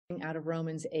out of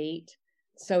Romans 8.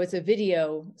 So it's a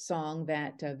video song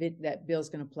that that Bill's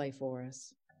going to play for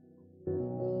us.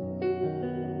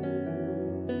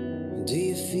 Do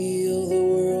you feel the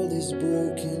world is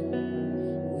broken?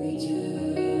 We do.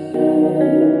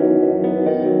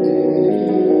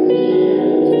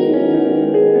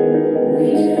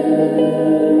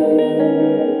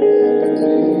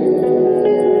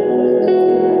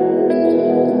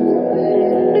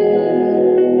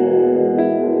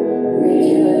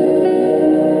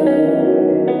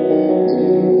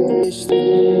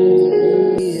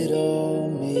 It all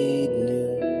made new.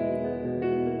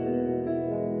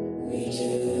 We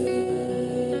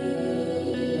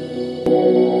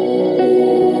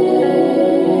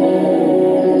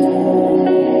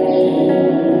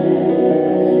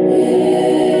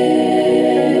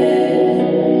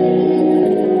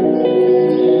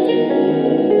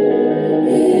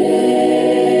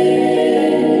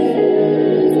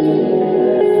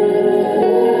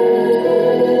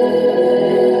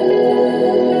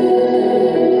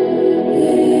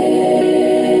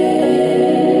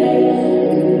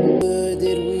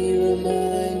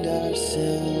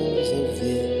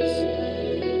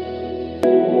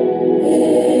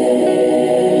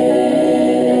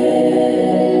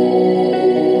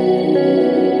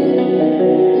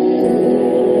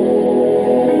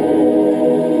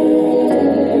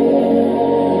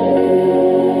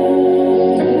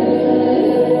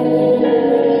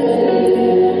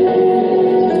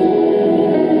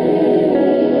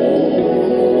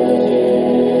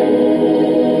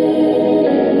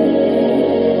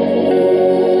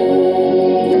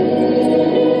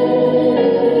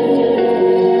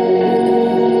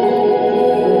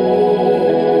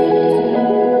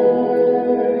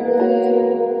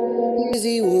Is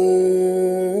he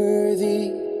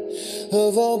worthy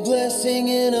of all blessing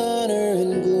and honor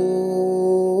and glory?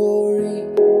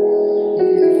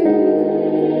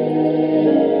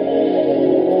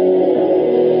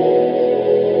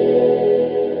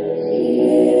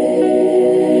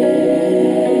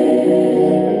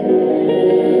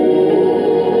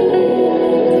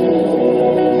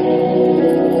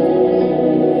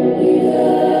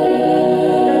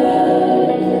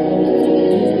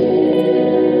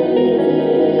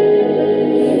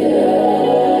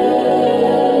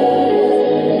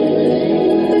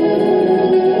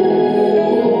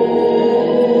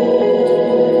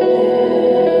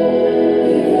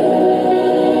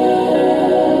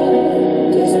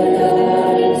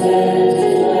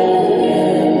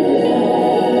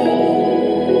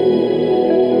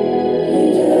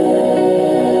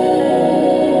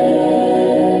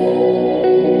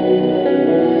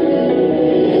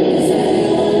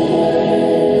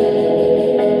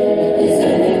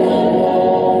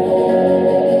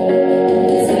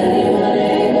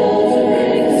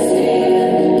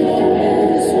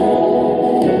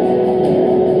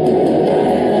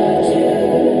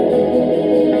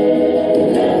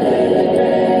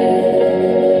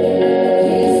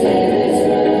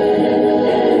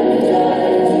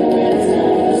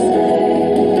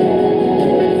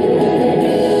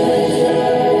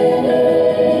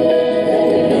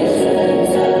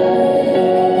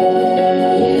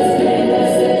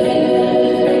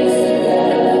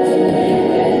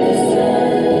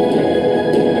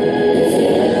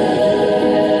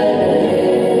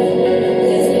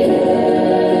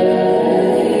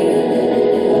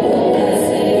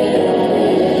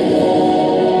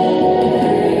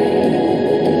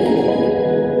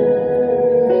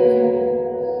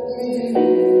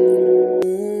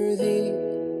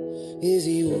 Is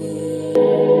he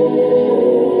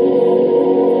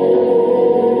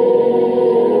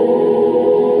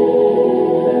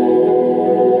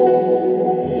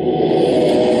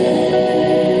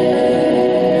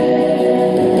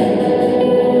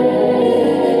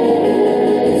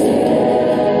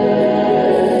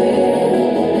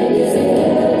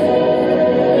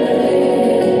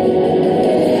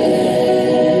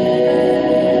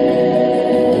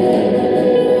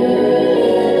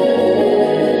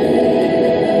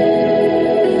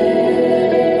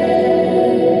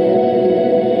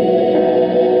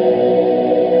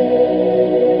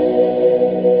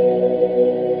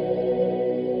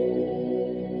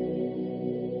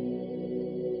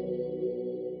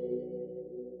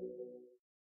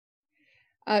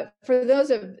For those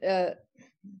of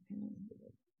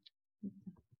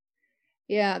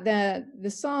yeah, the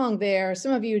song there,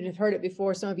 some of you have heard it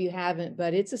before, some of you haven't,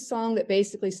 but it's a song that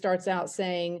basically starts out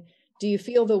saying, do you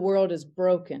feel the world is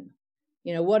broken?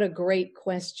 You know, what a great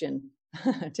question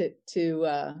to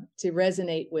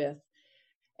resonate with.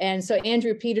 And so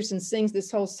Andrew Peterson sings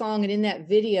this whole song, and in that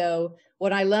video,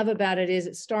 what I love about it is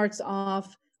it starts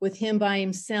off with him by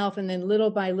himself. And then little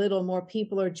by little, more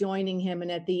people are joining him.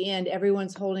 And at the end,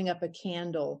 everyone's holding up a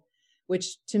candle,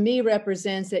 which to me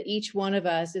represents that each one of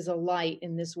us is a light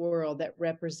in this world that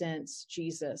represents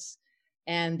Jesus.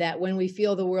 And that when we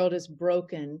feel the world is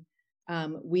broken,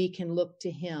 we can look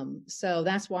to him. So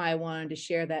that's why I wanted to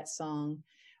share that song.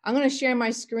 I'm going to share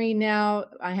my screen now.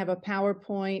 I have a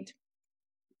PowerPoint,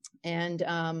 and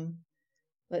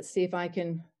let's see if I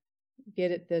can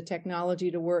get the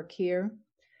technology to work here.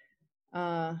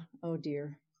 Oh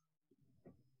dear.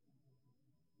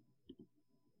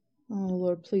 Oh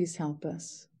Lord, please help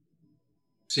us.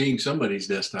 Seeing somebody's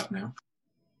desktop now.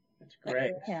 That's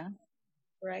great. Yeah.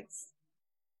 Correct.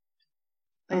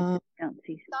 Uh, Don't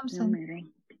see Thompson. moving.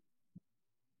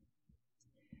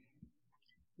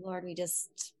 Lord, we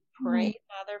just pray,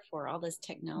 Father, for all this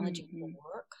technology to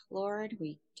work, Lord.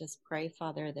 We just pray,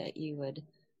 Father, that you would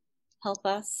help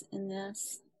us in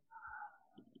this.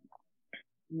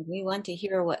 We want to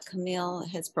hear what Camille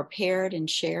has prepared and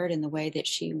shared in the way that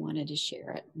she wanted to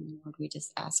share it. And Lord, we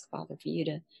just ask, Father, for you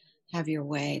to have your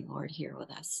way, Lord, here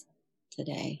with us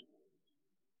today.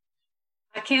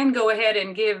 I can go ahead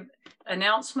and give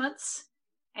announcements.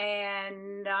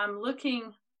 And I'm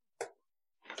looking,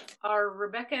 are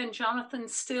Rebecca and Jonathan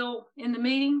still in the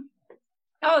meeting?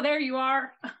 Oh, there you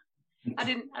are. I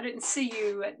didn't see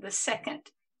you at the second.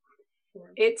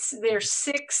 It's their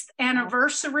 6th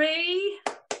anniversary.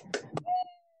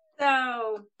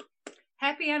 So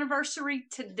happy anniversary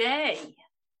today.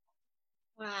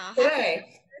 Wow.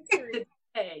 Today.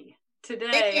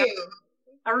 Today. Thank you.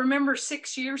 I remember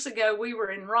 6 years ago, we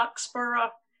were in Roxborough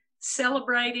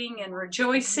celebrating and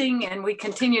rejoicing, and we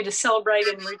continue to celebrate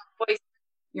and rejoice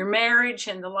your marriage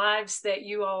and the lives that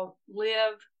you all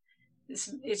live.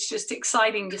 It's just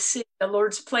exciting to see the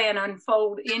Lord's plan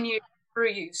unfold in you,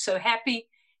 through you. So happy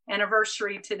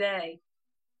anniversary today.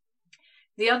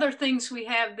 The other things we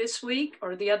have this week,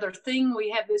 or the other thing we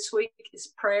have this week,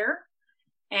 is prayer.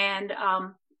 And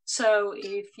so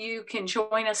if you can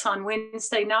join us on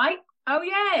Wednesday night, oh,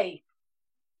 yay.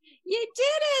 You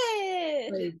did it.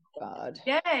 praise God.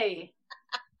 Yay.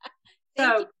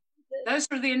 So those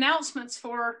are the announcements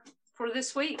for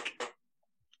this week.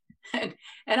 And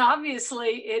obviously,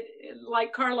 it,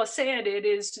 like Carla said, it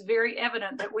is very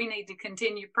evident that we need to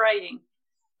continue praying.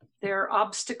 There are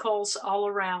obstacles all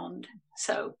around.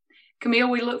 So, Camille,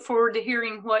 we look forward to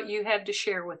hearing what you have to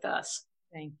share with us.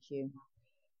 Thank you.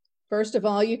 First of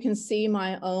all, you can see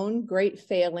my own great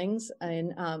failings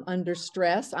in under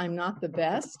stress. I'm not the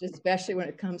best, especially when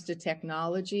it comes to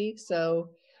technology. So,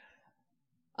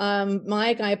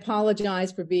 Mike, I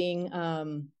apologize for being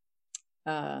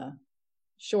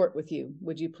short with you.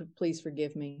 Would you please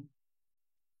forgive me?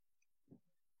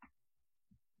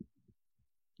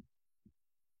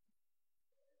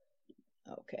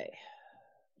 Okay.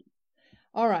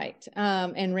 All right.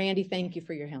 And Randy, thank you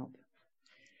for your help.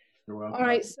 You're welcome. All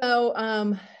right. So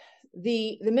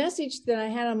the message that I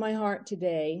had on my heart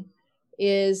today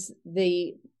is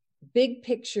the big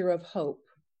picture of hope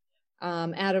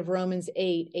out of Romans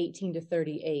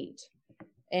 8:18-38.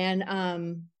 And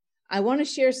I want to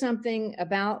share something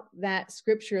about that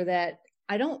scripture that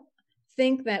I don't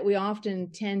think that we often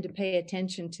tend to pay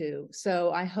attention to.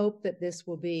 So I hope that this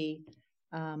will be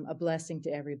a blessing to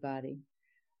everybody.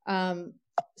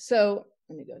 So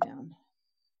let me go down.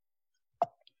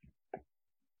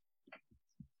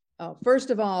 Oh, first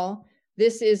of all,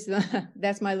 this is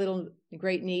that's my little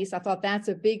great niece. I thought that's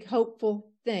a big hopeful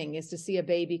thing, is to see a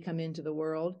baby come into the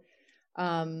world.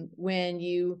 When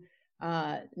you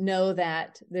know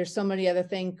that there's so many other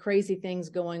crazy things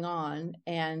going on,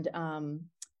 and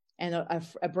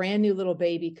a brand new little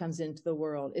baby comes into the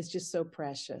world. It's just so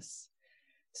precious.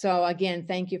 So again,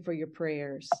 thank you for your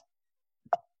prayers.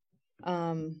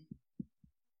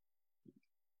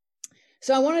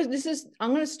 So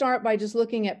I'm going to start by just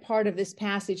looking at part of this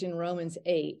passage in Romans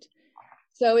 8.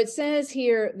 So it says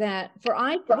here that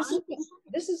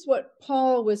this is what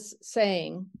Paul was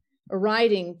saying or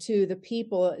writing to the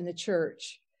people in the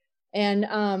church.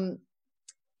 And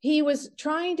he was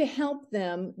trying to help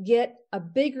them get a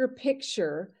bigger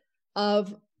picture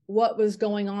of what was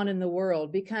going on in the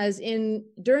world, because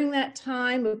during that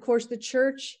time, of course, the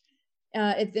church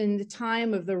in the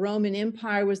time of the Roman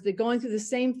Empire was going through the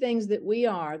same things that we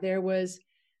are. There was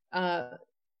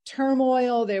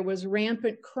turmoil, there was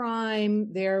rampant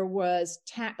crime, there was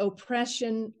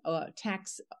oppression,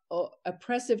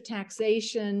 oppressive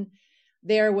taxation,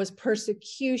 there was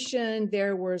persecution,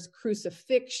 there was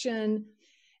crucifixion.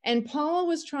 And Paul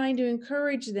was trying to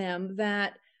encourage them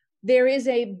that there is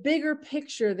a bigger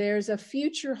picture, there's a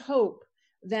future hope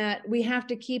that we have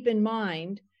to keep in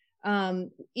mind,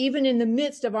 even in the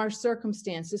midst of our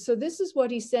circumstances. So this is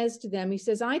what he says to them. He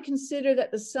says, I consider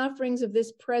that the sufferings of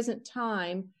this present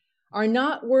time are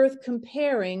not worth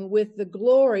comparing with the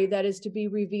glory that is to be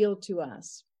revealed to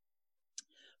us.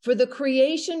 For the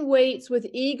creation waits with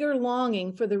eager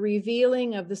longing for the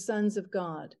revealing of the sons of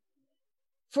God.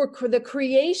 For the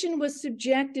creation was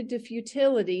subjected to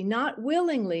futility, not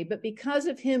willingly, but because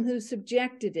of him who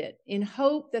subjected it, in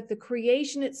hope that the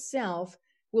creation itself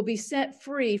will be set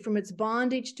free from its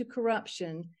bondage to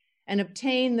corruption and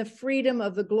obtain the freedom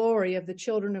of the glory of the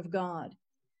children of God.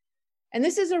 And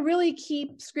this is a really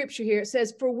key scripture here. It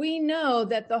says, for we know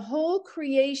that the whole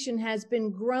creation has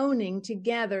been groaning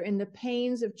together in the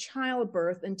pains of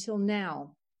childbirth until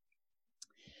now.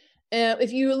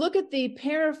 If you look at the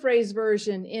paraphrase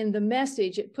version in the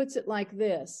Message, it puts it like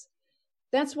this.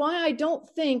 That's why I don't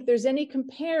think there's any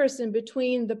comparison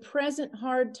between the present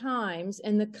hard times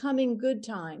and the coming good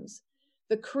times.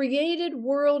 The created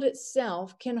world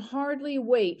itself can hardly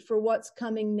wait for what's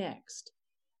coming next.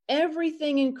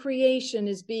 Everything in creation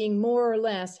is being more or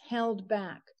less held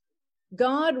back.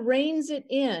 God reins it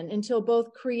in until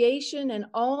both creation and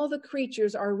all the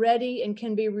creatures are ready and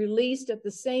can be released at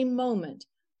the same moment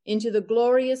into the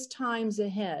glorious times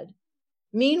ahead.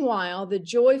 Meanwhile, the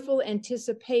joyful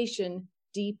anticipation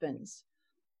deepens.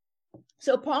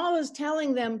 So Paul is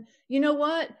telling them, you know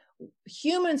what?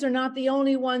 Humans are not the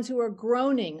only ones who are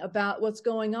groaning about what's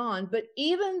going on, but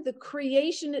even the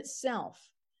creation itself,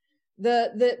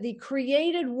 the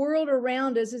created world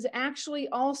around us is actually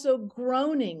also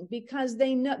groaning because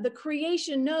they know, the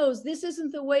creation knows this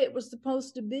isn't the way it was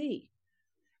supposed to be.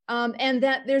 And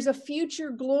that there's a future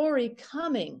glory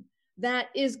coming that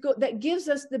gives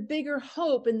us the bigger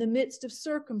hope in the midst of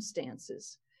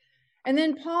circumstances. And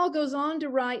then Paul goes on to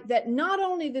write that not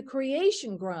only the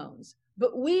creation groans,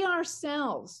 but we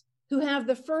ourselves who have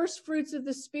the first fruits of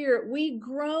the Spirit, we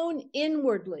groan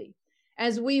inwardly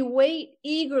as we wait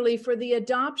eagerly for the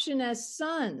adoption as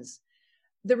sons,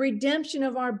 the redemption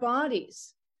of our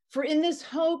bodies. For in this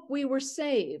hope we were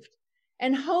saved.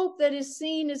 And hope that is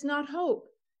seen is not hope.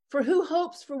 For who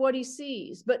hopes for what he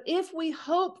sees? But if we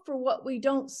hope for what we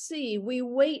don't see, we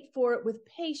wait for it with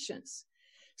patience.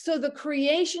 So the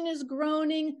creation is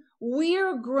groaning.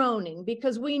 We're groaning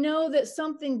because we know that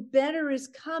something better is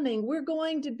coming. We're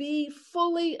going to be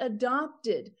fully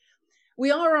adopted. We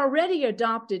are already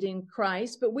adopted in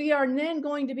Christ, but we are then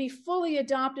going to be fully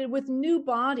adopted with new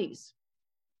bodies.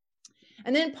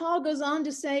 And then Paul goes on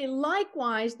to say,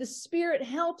 likewise, the Spirit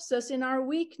helps us in our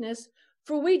weakness,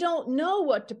 for we don't know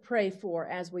what to pray for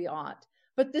as we ought.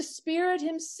 But the Spirit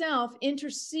himself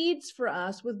intercedes for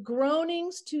us with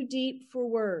groanings too deep for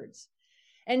words.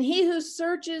 And he who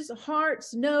searches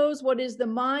hearts knows what is the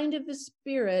mind of the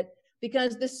Spirit,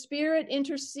 because the Spirit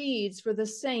intercedes for the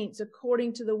saints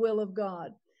according to the will of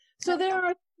God. So there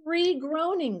are three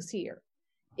groanings here.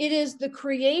 It is the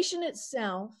creation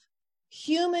itself,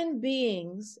 human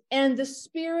beings, and the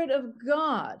Spirit of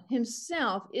God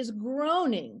himself is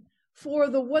groaning for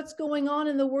what's going on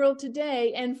in the world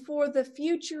today and for the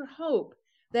future hope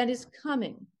that is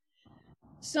coming.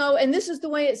 So, and this is the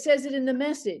way it says it in the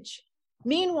Message.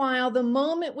 Meanwhile, the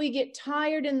moment we get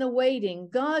tired in the waiting,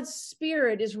 God's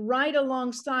Spirit is right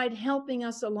alongside helping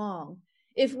us along.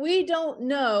 If we don't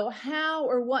know how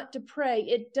or what to pray,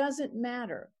 it doesn't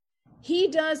matter. He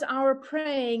does our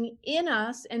praying in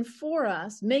us and for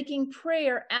us, making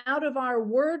prayer out of our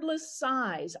wordless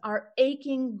sighs, our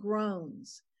aching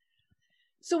groans.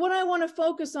 So what I want to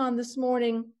focus on this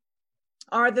morning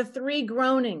are the three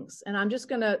groanings. And I'm just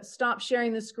going to stop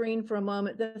sharing the screen for a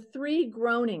moment. The three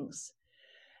groanings.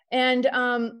 And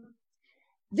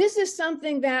this is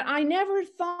something that I never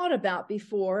thought about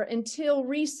before until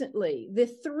recently. The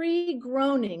three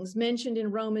groanings mentioned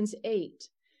in Romans 8.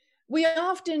 We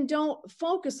often don't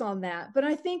focus on that, but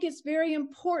I think it's very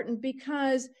important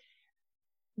because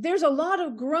there's a lot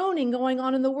of groaning going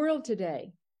on in the world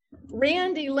today.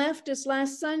 Randy left us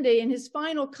last Sunday and his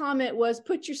final comment was,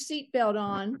 put your seatbelt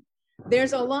on.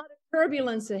 There's a lot of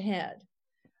turbulence ahead.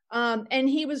 And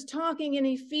he was talking in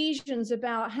Ephesians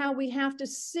about how we have to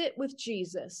sit with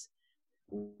Jesus,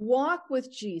 walk with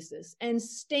Jesus, and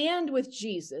stand with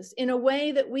Jesus in a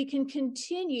way that we can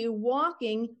continue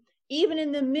walking even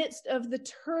in the midst of the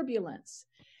turbulence.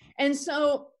 And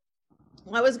so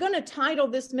I was going to title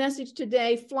this message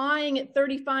today, Flying at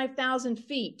 35,000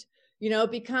 Feet. You know,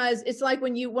 because it's like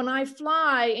when I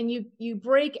fly and you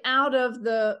break out of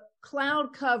the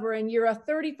cloud cover and you're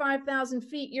 35,000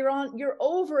 feet, you're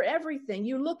over everything.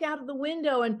 You look out of the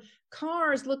window and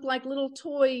cars look like little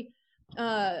toys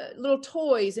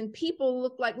and people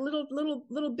look like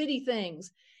little bitty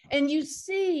things. and you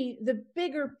see the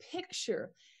bigger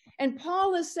picture. And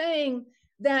Paul is saying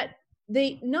that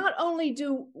not only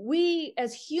do we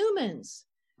as humans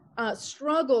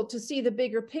struggle to see the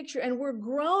bigger picture, and we're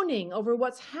groaning over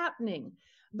what's happening,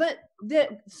 but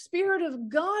the Spirit of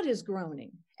God is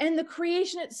groaning, and the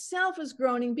creation itself is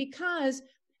groaning, because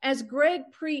as Greg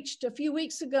preached a few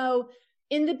weeks ago,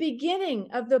 in the beginning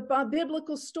of the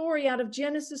biblical story out of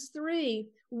Genesis 3,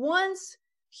 once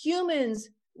humans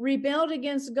rebelled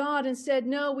against God and said,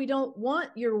 no, we don't want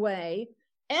your way,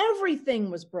 everything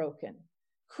was broken.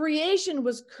 Creation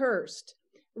was cursed.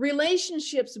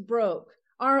 Relationships broke.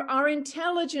 Our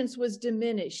intelligence was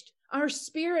diminished. Our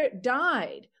spirit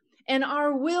died. And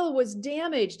our will was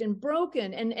damaged and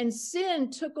broken, and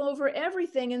sin took over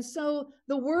everything. And so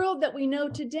the world that we know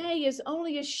today is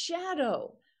only a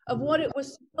shadow of what it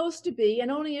was supposed to be,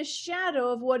 and only a shadow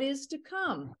of what is to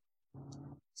come.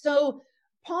 So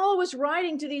Paul was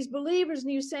writing to these believers, and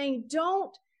he was saying,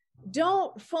 don't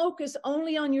focus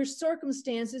only on your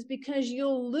circumstances, because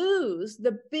you'll lose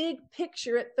the big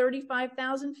picture at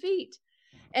 35,000 feet.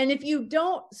 And if you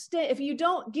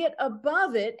don't get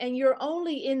above it, and you're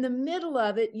only in the middle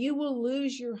of it, you will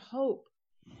lose your hope.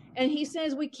 And he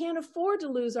says we can't afford to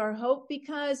lose our hope,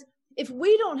 because if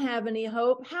we don't have any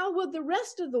hope, how would the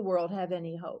rest of the world have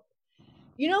any hope?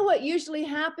 You know what usually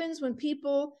happens when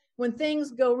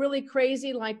things go really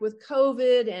crazy, like with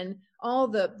COVID and all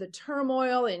the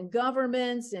turmoil in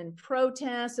governments and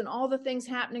protests and all the things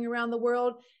happening around the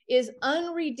world, is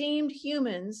unredeemed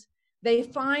humans, they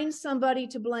find somebody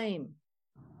to blame.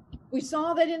 We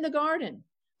saw that in the garden.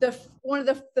 One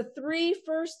of the three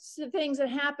first things that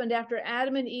happened after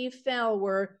Adam and Eve fell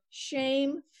were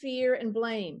shame, fear, and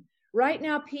blame. Right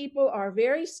now, people are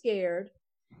very scared,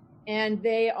 and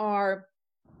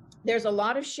there's a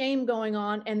lot of shame going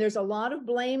on, and there's a lot of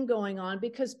blame going on,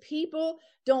 because people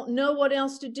don't know what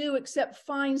else to do except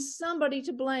find somebody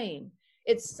to blame.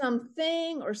 It's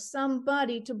something or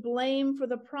somebody to blame for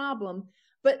the problem.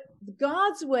 But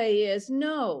God's way is,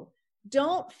 no,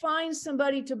 don't find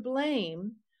somebody to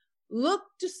blame. Look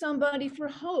to somebody for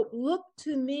hope. Look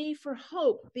to me for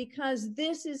hope, because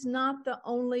this is not the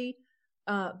only,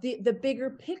 the bigger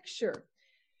picture.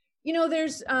 You know,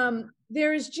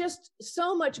 there is just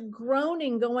so much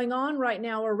groaning going on right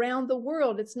now around the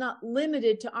world. It's not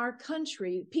limited to our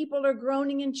country. People are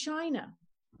groaning in China.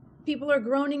 People are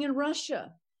groaning in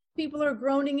Russia. People are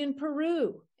groaning in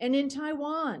Peru and in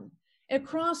Taiwan.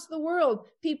 Across the world,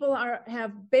 people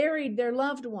have buried their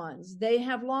loved ones. They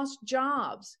have lost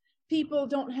jobs. People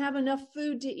don't have enough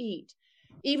food to eat.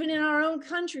 Even in our own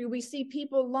country, we see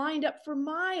people lined up for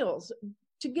miles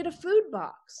to get a food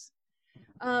box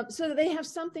so that they have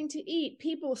something to eat.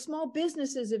 Small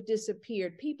businesses have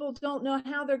disappeared. People don't know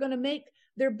how they're going to make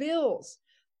their bills.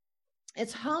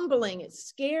 It's humbling. It's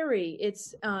scary.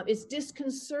 It's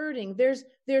disconcerting.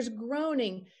 There's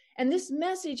groaning. And this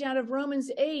message out of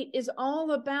Romans 8 is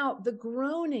all about the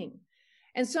groaning.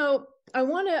 And so I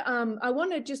want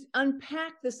to just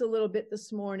unpack this a little bit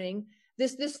this morning.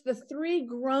 The three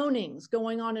groanings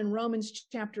going on in Romans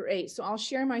chapter 8. So I'll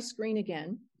share my screen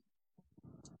again,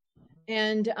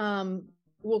 and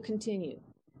we'll continue.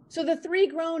 So the three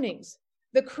groanings: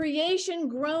 the creation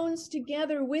groans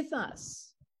together with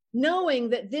us, knowing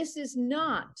that this is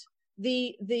not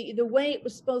the way it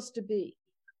was supposed to be.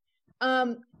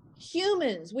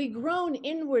 Humans, we groan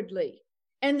inwardly,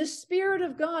 and the Spirit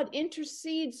of God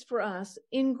intercedes for us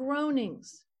in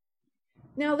groanings.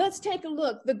 Now let's take a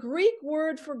look. The Greek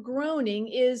word for groaning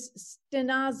is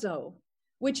stenazo,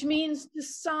 which means to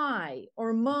sigh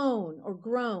or moan or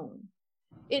groan.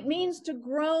 It means to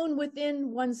groan within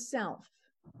oneself.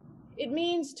 It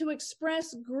means to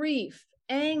express grief,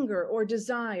 anger, or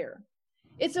desire.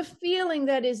 It's a feeling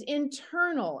that is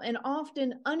internal and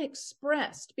often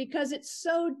unexpressed because it's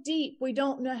so deep we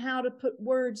don't know how to put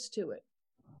words to it.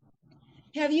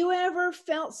 Have you ever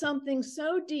felt something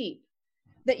so deep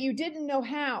that you didn't know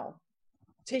how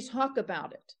to talk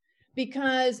about it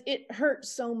because it hurt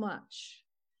so much?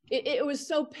 It was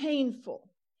so painful.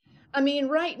 I mean,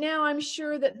 right now, I'm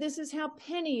sure that this is how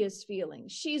Penny is feeling.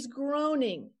 She's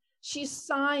groaning. She's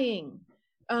sighing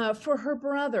for her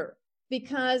brother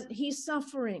because he's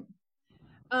suffering.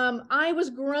 I was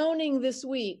groaning this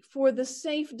week for the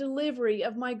safe delivery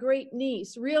of my great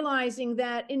niece, realizing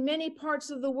that in many parts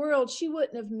of the world, she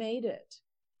wouldn't have made it.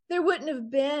 There wouldn't have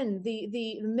been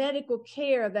the medical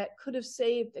care that could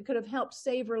have helped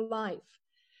save her life.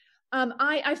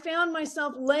 I found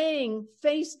myself laying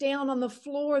face down on the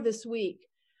floor this week,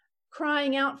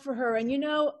 crying out for her. And, you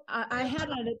know, I had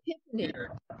an epiphany.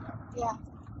 Yeah.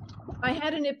 I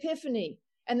had an epiphany.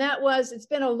 And that was, it's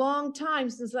been a long time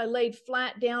since I laid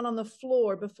flat down on the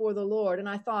floor before the Lord. And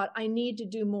I thought, I need to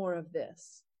do more of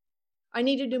this. I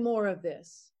need to do more of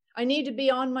this. I need to be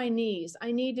on my knees.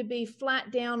 I need to be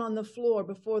flat down on the floor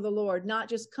before the Lord, not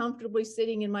just comfortably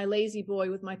sitting in my lazy boy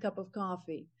with my cup of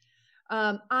coffee.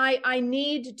 I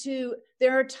need to,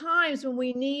 there are times when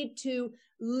we need to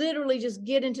literally just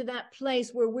get into that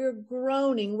place where we're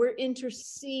groaning, we're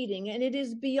interceding, and it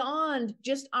is beyond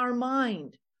just our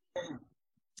mind.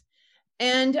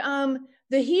 And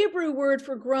the Hebrew word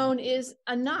for groan is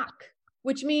anak,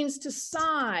 which means to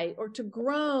sigh or to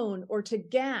groan or to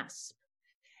gasp.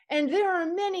 And there are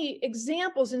many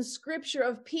examples in scripture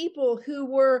of people who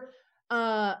were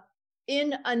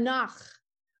in anak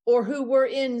or who were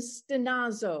in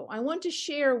stenazo. I want to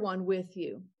share one with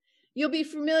you. You'll be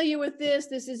familiar with this.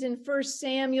 This is in 1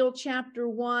 Samuel chapter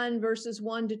 1, verses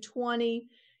 1 to 20.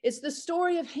 It's the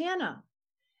story of Hannah.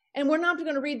 And we're not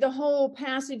going to read the whole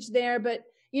passage there, but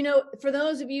you know, for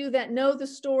those of you that know the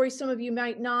story, some of you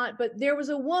might not, but there was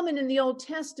a woman in the Old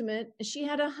Testament, and she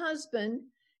had a husband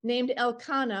named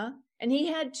Elkanah, and he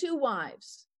had 2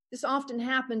 wives. This often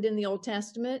happened in the Old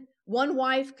Testament. One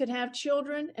wife could have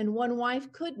children and one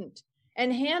wife couldn't.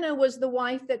 And Hannah was the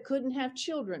wife that couldn't have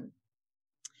children.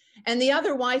 And the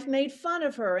other wife made fun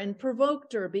of her and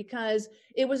provoked her because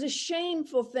it was a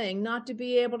shameful thing not to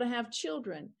be able to have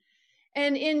children.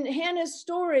 And in Hannah's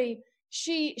story,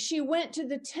 she went to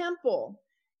the temple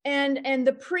and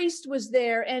the priest was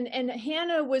there, and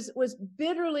Hannah was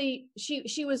bitterly,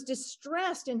 she was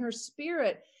distressed in her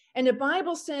spirit. And the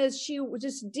Bible says she was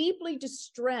just deeply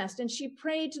distressed, and she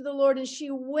prayed to the Lord and she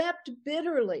wept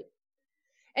bitterly.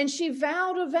 And she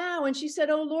vowed a vow, and she said,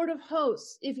 "O Lord of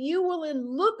hosts, if you will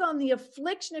look on the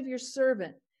affliction of your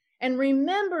servant and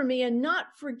remember me and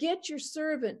not forget your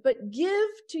servant, but give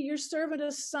to your servant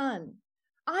a son,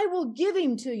 I will give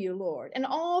him to you, Lord. And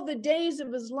all the days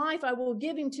of his life I will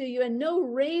give him to you, and no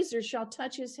razor shall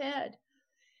touch his head."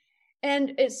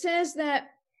 And it says that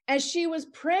as she was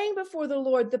praying before the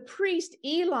Lord, the priest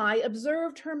Eli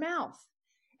observed her mouth,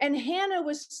 and Hannah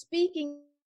was speaking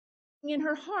in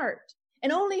her heart,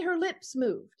 and only her lips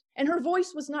moved, and her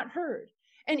voice was not heard.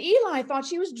 And Eli thought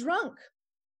she was drunk.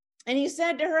 And he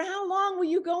said to her, "How long will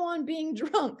you go on being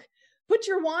drunk? Put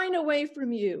your wine away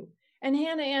from you." And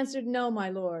Hannah answered, "No, my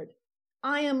Lord,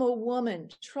 I am a woman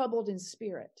troubled in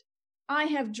spirit. I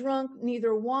have drunk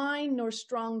neither wine nor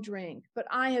strong drink, but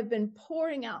I have been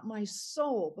pouring out my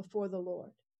soul before the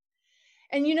Lord."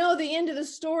 And you know, the end of the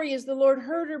story is the Lord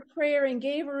heard her prayer and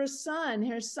gave her a son.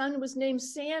 Her son was named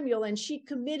Samuel, and she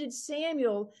committed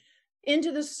Samuel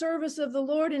into the service of the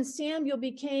Lord, and Samuel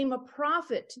became a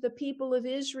prophet to the people of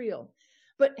Israel.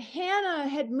 But Hannah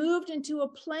had moved into a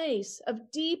place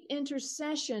of deep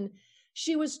intercession.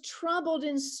 She was troubled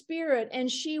in spirit,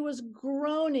 and she was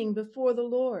groaning before the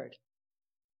Lord.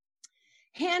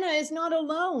 Hannah is not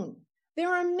alone. There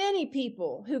are many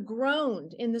people who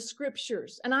groaned in the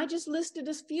scriptures, and I just listed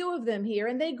a few of them here,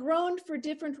 and they groaned for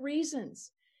different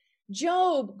reasons.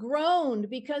 Job groaned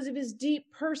because of his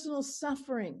deep personal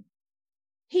suffering.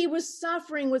 He was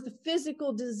suffering with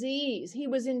physical disease. He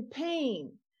was in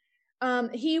pain.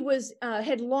 He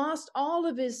had lost all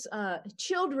of his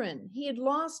children. He had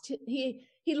lost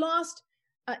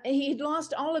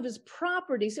all of his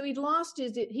property. So he'd lost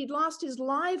his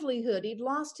livelihood. He'd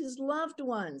lost his loved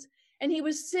ones, and he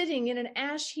was sitting in an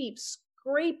ash heap,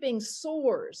 scraping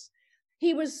sores.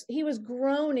 He was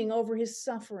groaning over his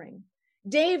suffering.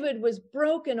 David was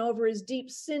broken over his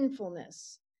deep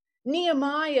sinfulness.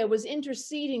 Nehemiah was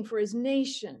interceding for his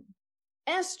nation.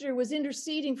 Esther was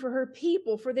interceding for her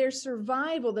people, for their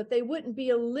survival, that they wouldn't be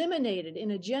eliminated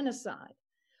in a genocide.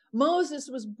 Moses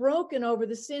was broken over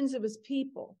the sins of his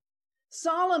people.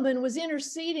 Solomon was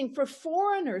interceding for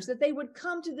foreigners, that they would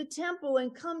come to the temple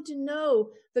and come to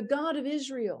know the God of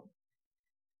Israel.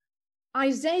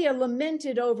 Isaiah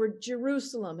lamented over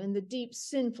Jerusalem and the deep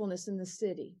sinfulness in the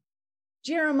city.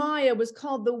 Jeremiah was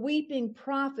called the weeping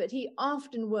prophet. He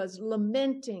often was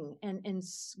lamenting and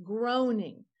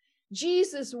groaning.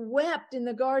 Jesus wept in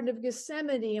the Garden of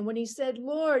Gethsemane, and when he said,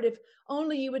 "Lord, if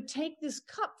only you would take this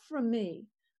cup from me,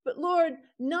 but Lord,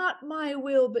 not my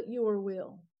will, but your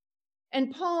will."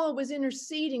 And Paul was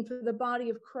interceding for the body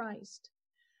of Christ.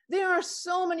 There are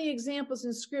so many examples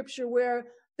in scripture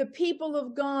where the people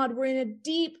of God were in a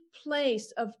deep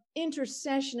place of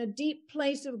intercession, a deep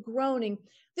place of groaning.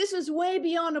 This is way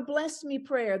beyond a bless me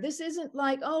prayer. This isn't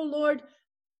like, "Oh Lord,"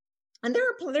 and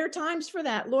there are times for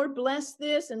that. "Lord, bless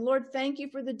this," and "Lord, thank you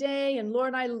for the day," and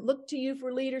 "Lord, I look to you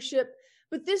for leadership."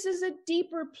 But this is a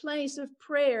deeper place of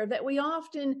prayer that we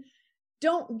often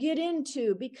don't get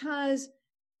into because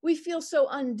we feel so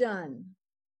undone.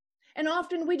 And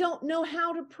often we don't know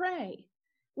how to pray.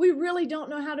 We really don't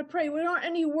know how to pray. There aren't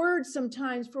any words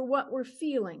sometimes for what we're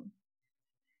feeling.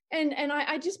 And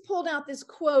I just pulled out this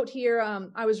quote here.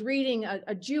 I was reading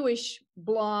a Jewish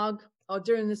blog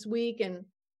during this week, and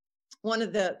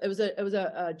it was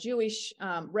a Jewish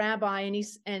rabbi,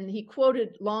 and he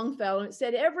quoted Longfellow, and it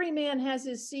said, "Every man has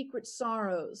his secret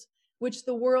sorrows, which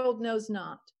the world knows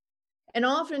not. And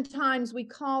oftentimes we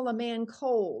call a man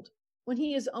cold when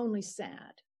he is only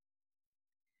sad."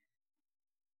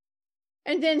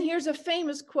 And then here's a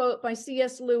famous quote by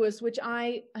C.S. Lewis, which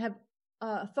I have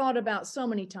thought about so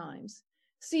many times.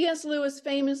 C.S. Lewis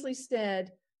famously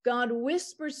said, "God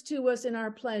whispers to us in our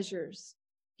pleasures.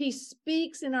 He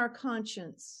speaks in our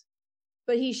conscience,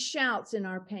 but he shouts in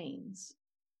our pains.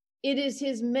 It is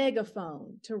his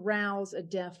megaphone to rouse a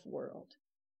deaf world."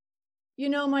 You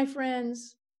know, my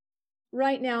friends,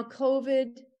 right now,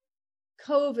 COVID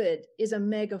is a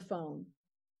megaphone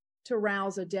to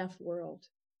rouse a deaf world.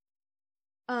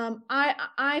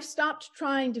 I've stopped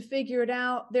trying to figure it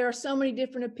out. There are so many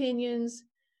different opinions.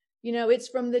 You know, it's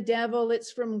from the devil,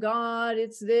 it's from God,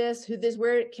 it's this,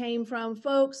 where it came from.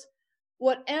 Folks,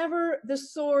 whatever the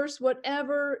source,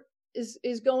 whatever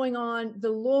is going on,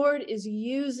 the Lord is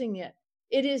using it.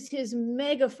 It is his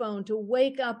megaphone to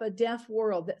wake up a deaf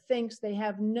world that thinks they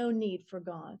have no need for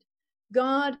God.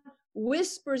 God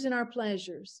whispers in our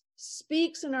pleasures,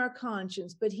 speaks in our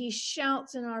conscience, but he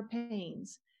shouts in our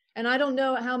pains. And I don't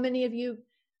know how many of you,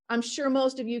 I'm sure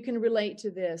most of you can relate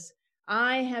to this.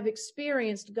 I have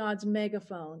experienced God's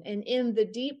megaphone, and in the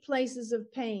deep places of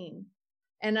pain,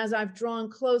 and as I've drawn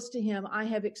close to him, I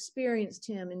have experienced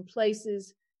him in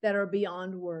places that are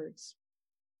beyond words.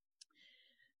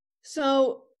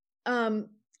 So let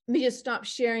me just stop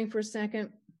sharing for a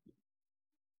second.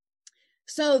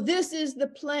 So this is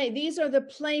these are the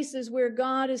places where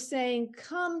God is saying,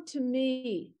 "Come to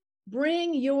me.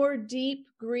 Bring your deep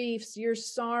griefs, your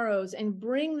sorrows, and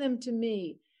bring them to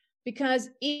me. Because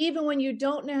even when you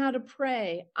don't know how to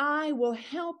pray, I will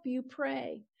help you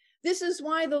pray." This is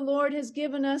why the Lord has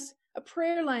given us a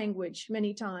prayer language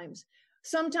many times.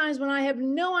 Sometimes when I have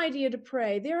no idea to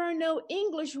pray, there are no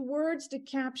English words to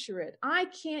capture it. I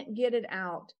can't get it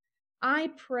out. I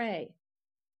pray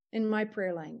in my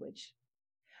prayer language.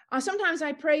 Sometimes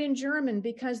I pray in German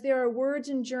because there are words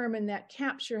in German that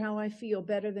capture how I feel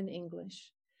better than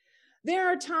English. There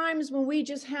are times when we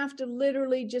just have to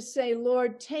literally just say,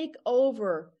 "Lord, take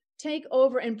over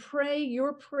and pray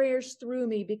your prayers through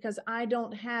me, because I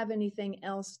don't have anything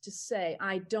else to say.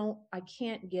 I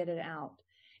can't get it out."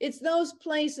 It's those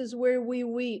places where we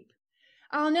weep.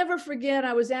 I'll never forget,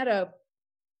 I was at a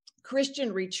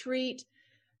Christian retreat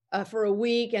for a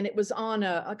week, and it was on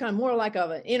a kind of more like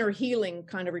an inner healing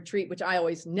kind of retreat, which I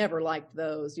always never liked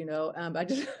those, you know. I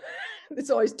just it's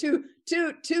always too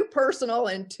personal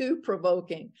and too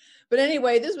provoking. But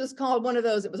anyway, this was called one of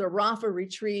those. It was a Rafa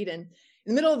retreat, and in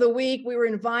the middle of the week, we were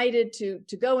invited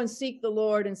to go and seek the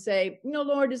Lord and say, "You know,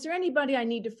 Lord, is there anybody I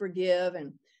need to forgive?"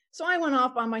 And so I went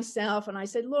off by myself and I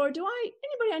said, "Lord,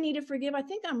 anybody I need to forgive? I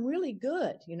think I'm really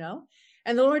good, you know."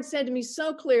 And the Lord said to me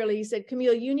so clearly, he said,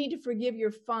 "Camille, you need to forgive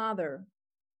your father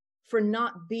for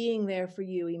not being there for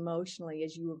you emotionally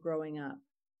as you were growing up."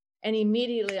 And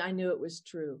immediately I knew it was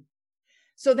true.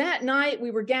 So that night we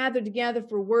were gathered together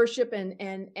for worship, and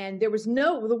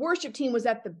the worship team was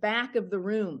at the back of the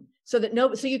room, so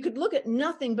you could look at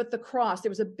nothing but the cross. There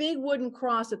was a big wooden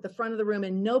cross at the front of the room,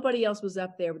 and nobody else was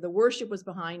up there. The worship was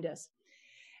behind us.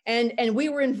 And we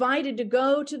were invited to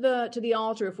go to the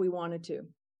altar if we wanted to.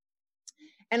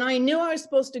 And I knew I was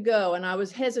supposed to go, and I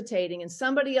was hesitating, and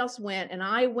somebody else went, and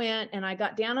I went, and I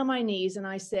got down on my knees, and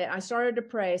I started to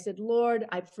pray. I said, "Lord,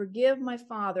 I forgive my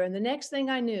father." And the next thing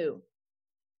I knew,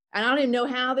 and I don't even know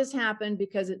how this happened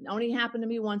because it only happened to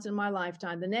me once in my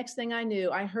lifetime. The next thing I knew,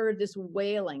 I heard this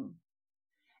wailing,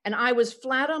 and I was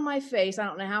flat on my face. I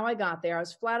don't know how I got there. I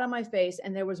was flat on my face,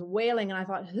 and there was wailing, and I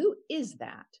thought, "Who is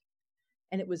that?"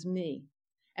 And it was me.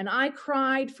 And I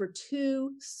cried for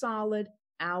 2 solid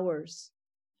hours.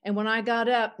 And when I got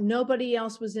up, nobody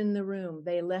else was in the room.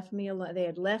 They had left me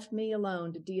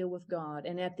alone to deal with God.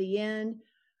 And at the end,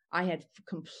 I had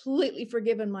completely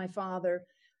forgiven my father.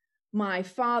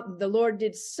 The Lord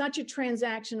did such a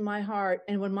transaction in my heart.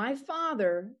 And when my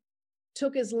father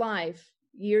took his life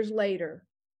years later,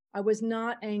 I was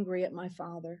not angry at my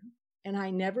father. And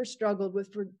I didn't struggle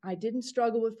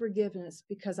with forgiveness,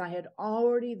 because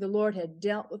the Lord had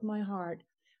dealt with my heart.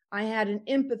 I had an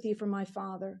empathy for my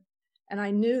father. And I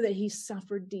knew that he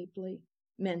suffered deeply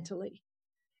mentally.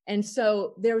 And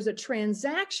so there was a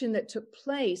transaction that took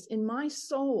place in my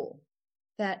soul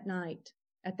that night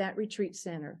at that retreat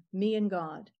center, me and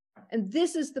God. And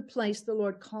this is the place the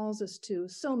Lord calls us to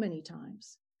so many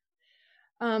times.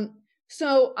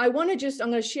 So I'm going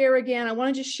to share again. I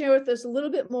want to just share with us a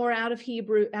little bit more out of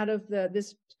Hebrew, out of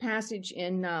this passage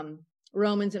in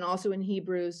Romans and also in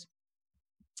Hebrews.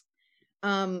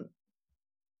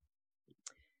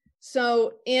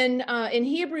 So in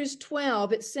Hebrews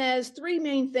 12, it says three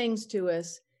main things to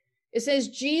us. It says,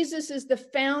 Jesus is the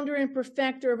founder and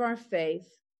perfecter of our faith.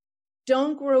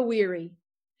 Don't grow weary,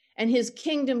 and his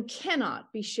kingdom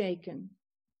cannot be shaken.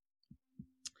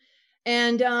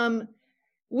 And one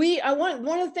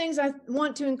of the things I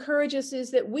want to encourage us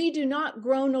is that we do not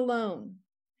groan alone,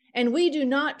 and we do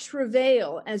not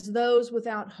travail as those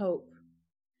without hope.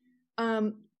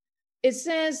 It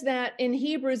says that in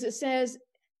Hebrews, it says,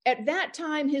 at that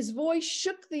time his voice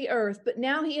shook the earth, but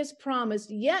now he has promised,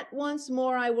 yet once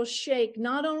more I will shake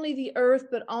not only the earth,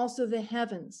 but also the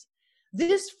heavens.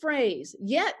 This phrase,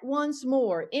 yet once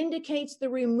more, indicates the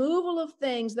removal of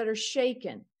things that are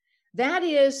shaken. That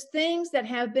is, things that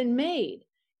have been made,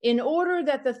 in order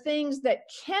that the things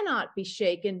that cannot be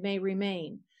shaken may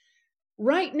remain.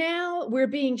 Right now, we're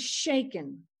being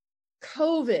shaken.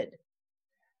 COVID,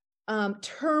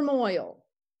 turmoil,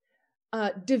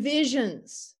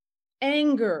 divisions,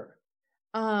 anger,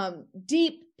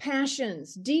 deep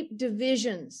passions, deep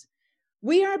divisions.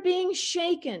 We are being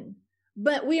shaken,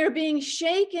 but we are being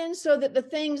shaken so that the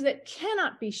things that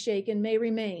cannot be shaken may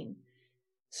remain.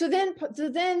 So then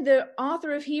the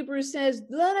author of Hebrews says,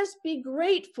 let us be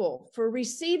grateful for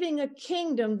receiving a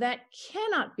kingdom that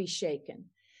cannot be shaken.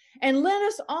 And let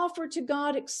us offer to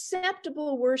God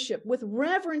acceptable worship with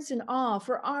reverence and awe,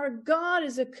 for our God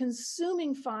is a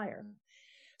consuming fire.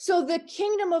 So the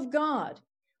kingdom of God,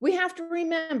 we have to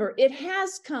remember, it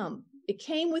has come. It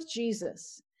came with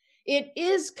Jesus. It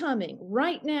is coming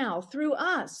right now through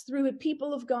us, through the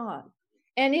people of God.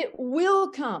 And it will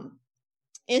come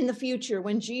in the future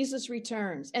when Jesus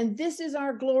returns. And this is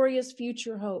our glorious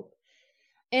future hope.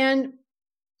 And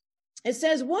it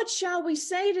says, what shall we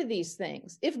say to these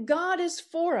things? If God is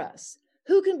for us,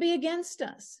 who can be against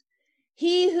us?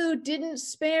 He who didn't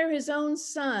spare his own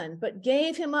son, but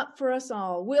gave him up for us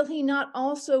all, will he not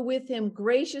also with him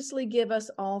graciously give us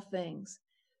all things?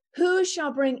 Who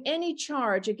shall bring any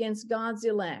charge against God's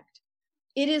elect?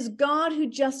 It is God who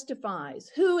justifies.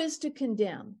 Who is to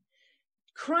condemn?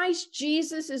 Christ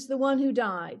Jesus is the one who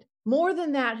died. More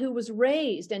than that, who was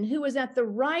raised and who is at the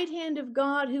right hand of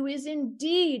God, who is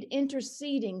indeed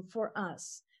interceding for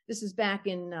us. This is back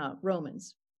in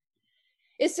Romans.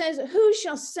 It says, who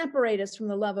shall separate us from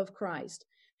the love of Christ?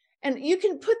 And you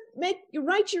can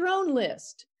write your own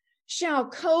list. Shall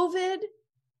COVID,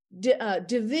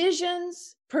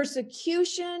 divisions,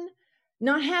 persecution,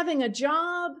 not having a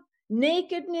job,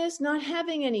 nakedness, not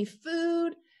having any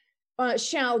food,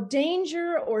 shall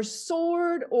danger or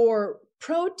sword or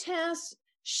protest,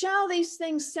 shall these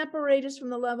things separate us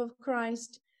from the love of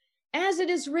Christ? As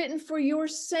it is written, for your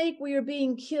sake we are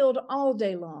being killed all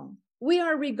day long. We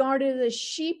are regarded as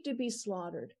sheep to be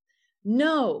slaughtered.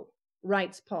 No,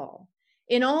 writes Paul,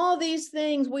 in all these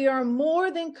things we are more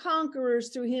than conquerors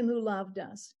through him who loved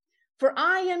us. For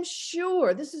I am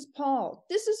sure, this is Paul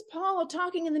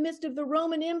talking in the midst of the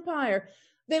Roman Empire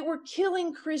that were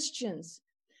killing Christians,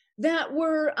 that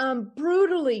were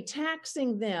brutally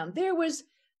taxing them. There was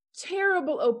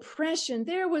terrible oppression.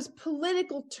 There was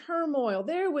political turmoil.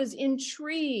 There was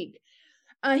intrigue.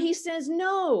 He says,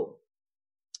 no,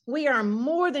 we are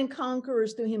more than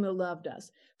conquerors through him who loved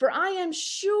us. For I am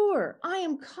sure, I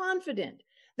am confident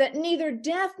that neither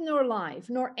death nor life,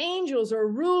 nor angels or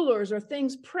rulers or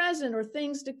things present or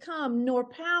things to come, nor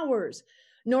powers,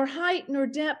 nor height, nor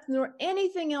depth, nor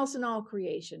anything else in all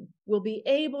creation will be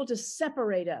able to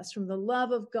separate us from the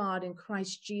love of God in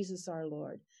Christ Jesus our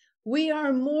Lord. We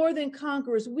are more than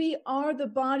conquerors. We are the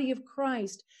body of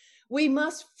Christ. We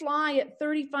must fly at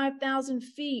 35,000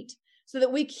 feet so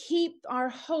that we keep our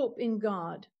hope in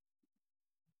God.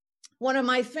 One of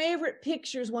my favorite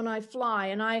pictures when I fly,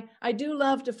 and I do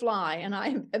love to fly, and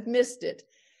I have missed it,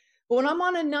 but when I'm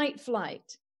on a night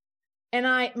flight,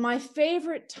 and my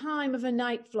favorite time of a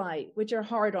night flight, which are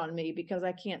hard on me because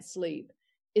I can't sleep,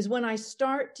 is when I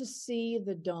start to see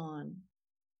the dawn.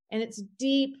 And it's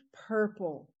deep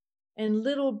purple and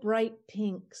little bright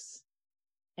pinks.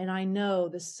 And I know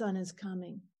the sun is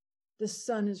coming. The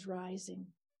sun is rising.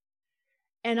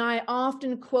 And I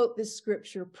often quote this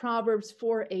scripture, Proverbs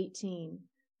 4:18.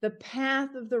 The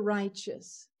path of the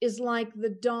righteous is like the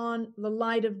dawn, the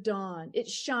light of dawn. It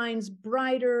shines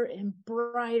brighter and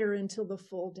brighter until the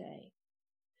full day.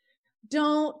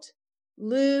 Don't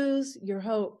lose your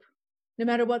hope, no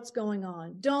matter what's going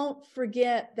on. Don't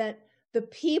forget that the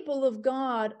people of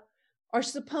God are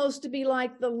supposed to be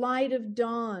like the light of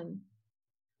dawn,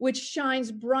 which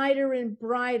shines brighter and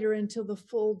brighter until the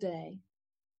full day.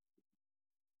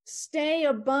 Stay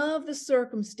above the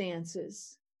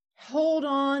circumstances. Hold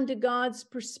on to God's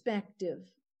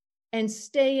perspective and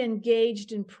stay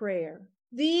engaged in prayer.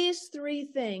 These three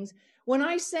things, when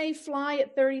I say fly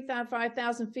at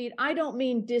 35,000 feet, I don't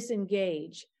mean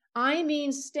disengage. I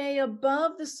mean stay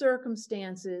above the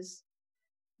circumstances,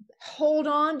 hold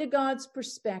on to God's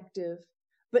perspective,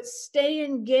 but stay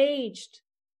engaged,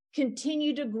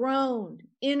 continue to groan,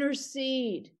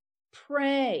 intercede,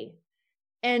 pray,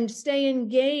 and stay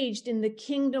engaged in the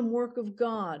kingdom work of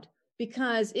God,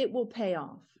 because it will pay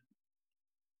off.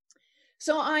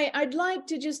 So I'd like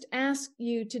to just ask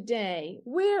you today,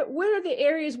 where are the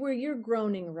areas where you're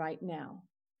groaning right now?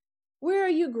 Where are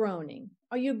you groaning?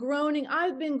 Are you groaning?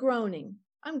 I've been groaning.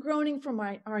 I'm groaning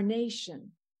for our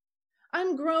nation.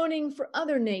 I'm groaning for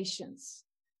other nations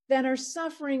that are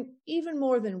suffering even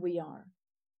more than we are.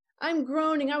 I'm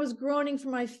groaning. I was groaning for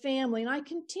my family, and I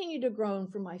continue to groan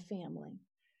for my family.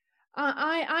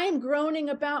 I am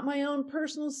groaning about my own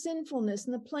personal sinfulness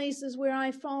and the places where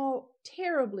I fall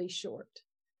terribly short,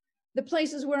 the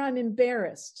places where I'm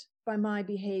embarrassed by my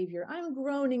behavior. I'm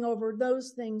groaning over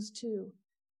those things too.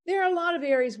 There are a lot of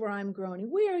areas where I'm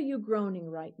groaning. Where are you groaning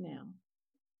right now?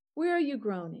 Where are you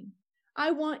groaning?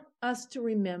 I want us to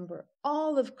remember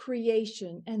all of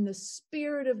creation and the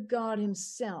Spirit of God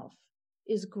Himself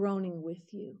is groaning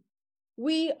with you.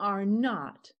 We are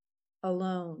not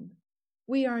alone.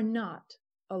 We are not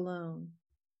alone.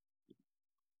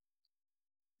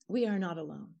 We are not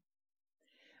alone.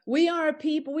 We are a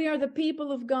people, we are the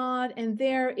people of God, and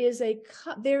there is a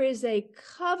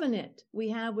covenant we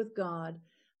have with God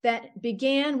that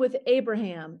began with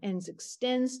Abraham and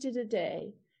extends to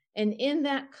today. And in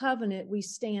that covenant, we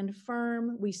stand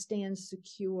firm, we stand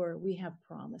secure, we have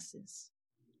promises.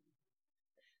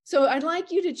 So I'd like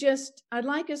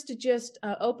us to just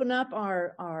open up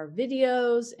our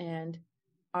videos and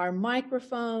our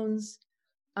microphones.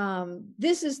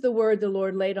 This is the word the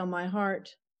Lord laid on my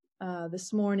heart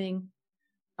this morning.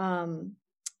 I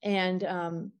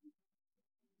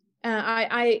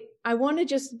want to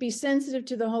just be sensitive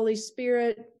to the Holy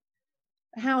Spirit,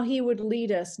 how He would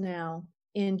lead us now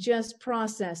in just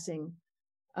processing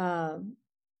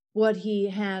what He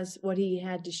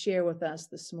had to share with us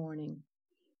this morning.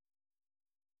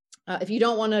 If you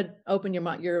don't want to open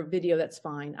your video, that's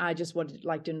fine. I just would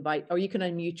like to invite, or you can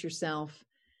unmute yourself.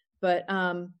 But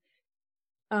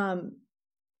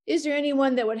is there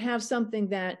anyone that would have something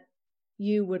that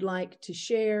you would like to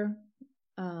share?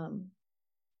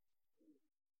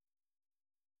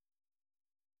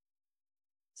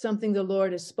 Something the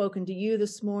Lord has spoken to you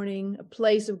this morning, a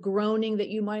place of groaning that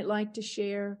you might like to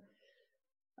share,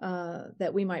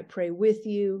 that we might pray with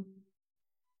you.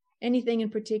 Anything in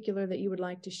particular that you would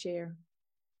like to share?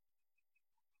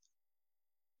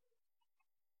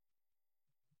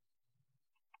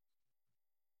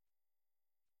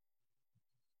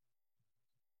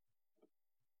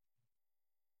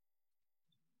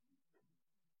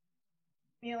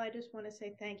 Neil, I just want to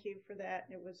say thank you for that.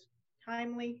 It was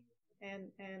timely,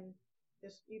 and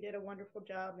just you did a wonderful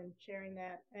job in sharing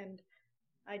that. And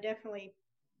I definitely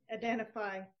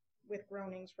identify with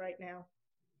groanings right now.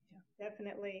 Yeah,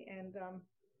 definitely. And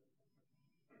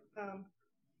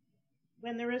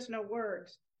when there is no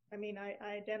words, I mean, I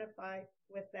identify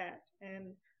with that.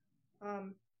 And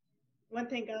one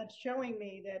thing God's showing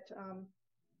me that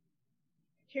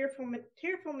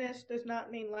tearfulness does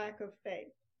not mean lack of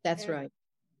faith. That's right.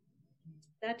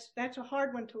 That's a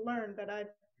hard one to learn, but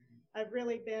I've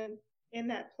really been in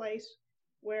that place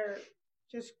where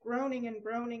just groaning and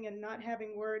not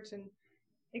having words, and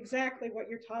exactly what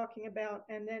you're talking about,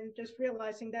 and then just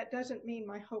realizing that doesn't mean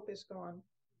my hope is gone.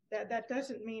 That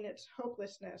doesn't mean it's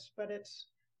hopelessness, but it's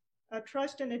a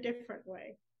trust in a different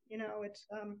way. You know, it's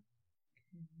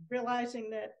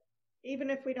realizing that even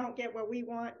if we don't get what we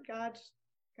want, God's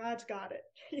got it.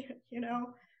 You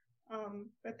know.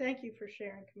 But thank you for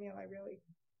sharing, Camille. I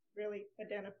really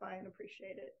identify and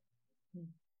appreciate it.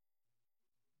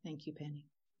 Thank you, Penny.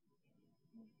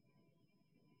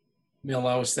 Camille,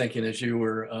 I was thinking as you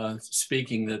were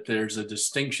speaking that there's a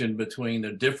distinction between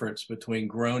the difference between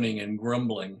groaning and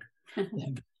grumbling.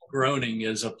 Groaning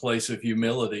is a place of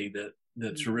humility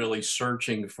that's really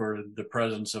searching for the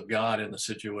presence of God in the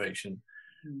situation,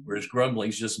 whereas grumbling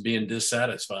is just being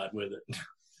dissatisfied with it.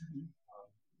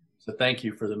 So thank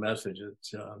you for the message.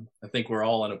 It's, I think we're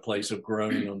all in a place of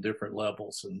groaning on different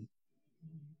levels, and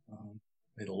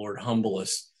may the Lord humble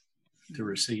us to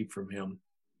receive from Him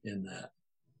in that.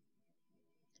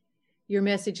 Your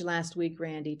message last week,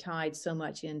 Randy, tied so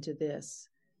much into this,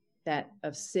 that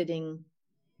of sitting,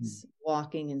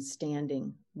 walking, and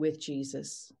standing with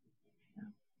Jesus.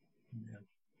 Yeah.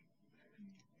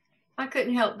 I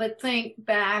couldn't help but think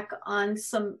back on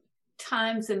some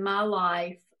times in my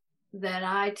life that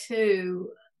I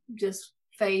too just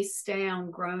face down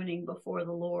groaning before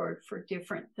the Lord for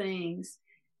different things.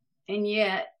 And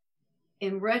yet,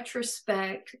 in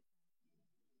retrospect,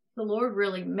 the Lord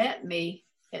really met me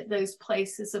at those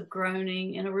places of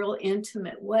groaning in a real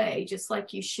intimate way, just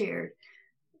like you shared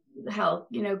how,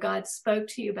 God spoke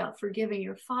to you about forgiving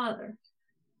your father.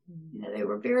 They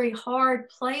were very hard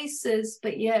places,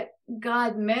 but yet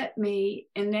God met me.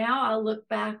 And now I look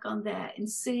back on that and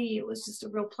see it was just a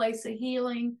real place of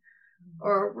healing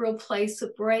or a real place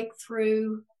of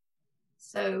breakthrough.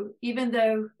 So even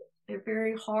though they're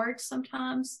very hard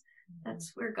sometimes,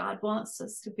 that's where God wants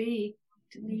us to be,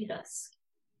 to meet us.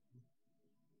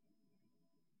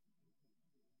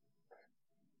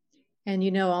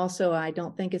 And also, I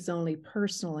don't think it's only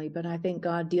personally, but I think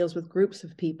God deals with groups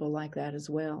of people like that as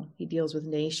well. He deals with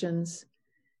nations.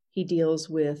 He deals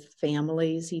with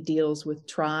families. He deals with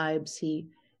tribes.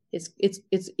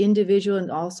 It's individual and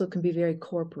also can be very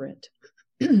corporate.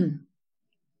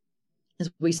 As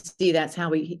we see, that's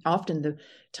how often the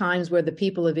times where the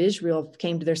people of Israel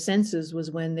came to their senses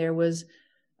was when there was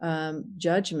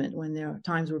judgment, when their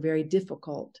times were very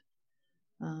difficult.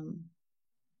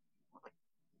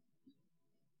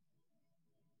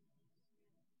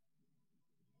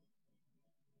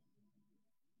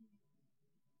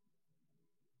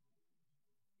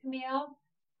 Camille,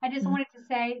 I just wanted to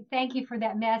say thank you for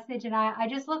that message. And I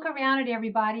just look around at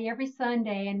everybody every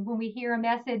Sunday. And when we hear a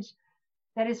message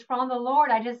that is from the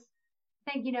Lord, I just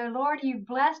think, Lord, you've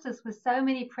blessed us with so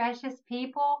many precious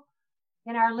people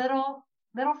in our little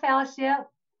fellowship,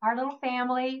 our little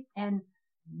family. And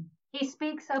he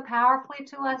speaks so powerfully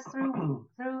to us through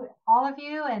all of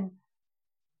you. And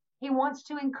he wants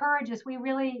to encourage us.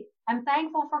 I'm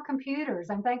thankful for computers.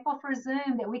 I'm thankful for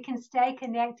Zoom, that we can stay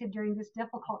connected during this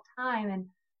difficult time, and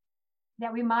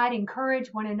that we might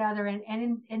encourage one another.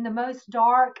 And in the most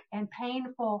dark and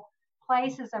painful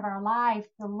places of our life,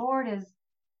 the Lord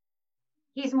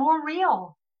he's more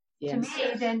real to me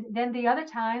than the other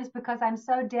times, because I'm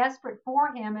so desperate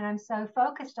for him and I'm so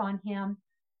focused on him.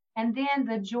 And then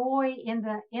the joy in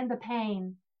the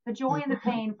pain,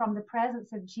 from the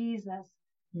presence of Jesus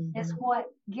is what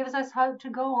gives us hope to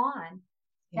go on.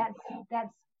 That's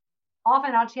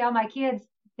often I'll tell my kids,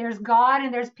 there's God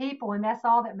and there's people, and that's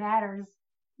all that matters.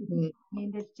 I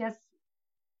mean, it's just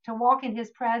to walk in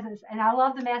his presence. And I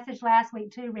love the message last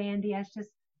week too, Randy.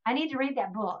 I need to read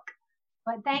that book.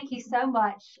 But thank you so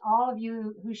much, all of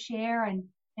you who share and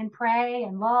pray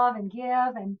and love and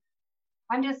give. And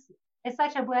it's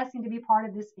such a blessing to be part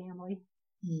of this family.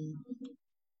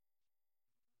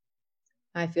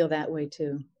 I feel that way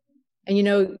too.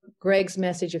 And Greg's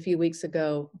message a few weeks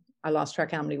ago, I lost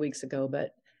track how many weeks ago, but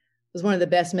it was one of the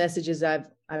best messages I've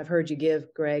heard you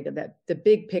give, Greg, that the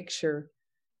big picture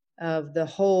of the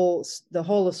whole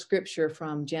of Scripture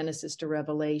from Genesis to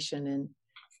Revelation.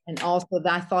 And also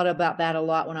I thought about that a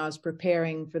lot when I was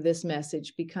preparing for this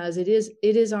message, because it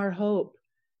is our hope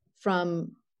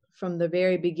from the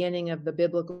very beginning of the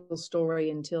biblical story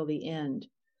until the end.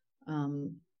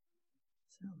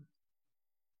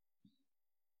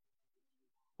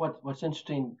 What's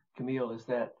interesting, Camille, is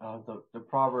that the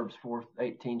Proverbs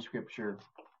 4:18 scripture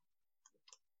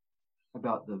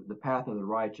about the path of the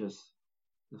righteous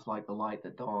is like the light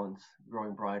that dawns,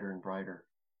 growing brighter and brighter.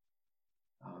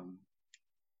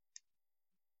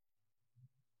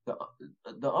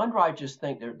 The unrighteous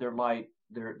think their light,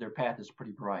 their path is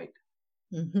pretty bright.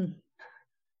 And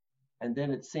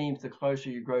then it seems the closer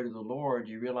you grow to the Lord,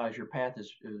 you realize your path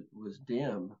was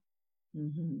dim.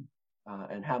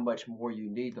 And how much more you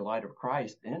need the light of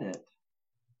Christ in it.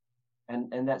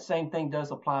 And that same thing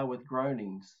does apply with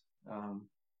groanings.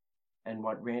 And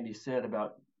what Randy said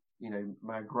about,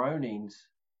 my groanings,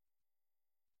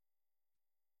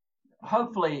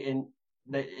 hopefully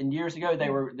in years ago, they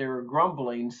were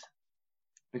grumblings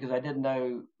because I didn't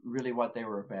know really what they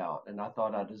were about. And I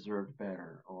thought I deserved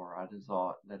better, or I just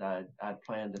thought that I'd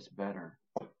planned this better.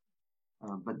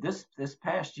 But this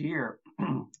past year,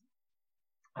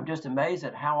 I'm just amazed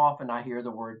at how often I hear the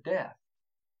word death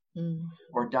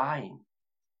or dying.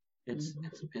 It's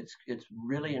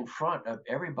really in front of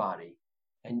everybody.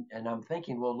 And I'm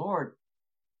thinking, well, Lord,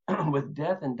 with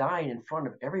death and dying in front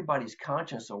of everybody's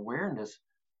conscious awareness,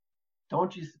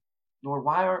 don't you, Lord,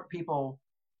 why aren't people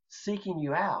seeking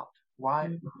you out?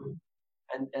 Why?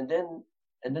 And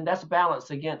then that's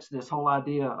balanced against this whole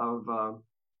idea of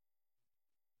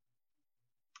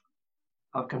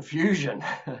of confusion.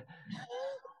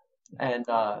 And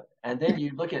then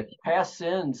you look at past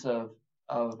sins of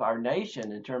our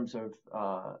nation in terms of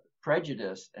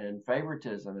prejudice and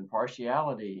favoritism and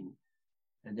partiality,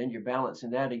 and then you're balancing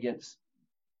that against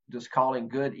just calling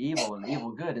good evil and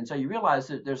evil good. And so you realize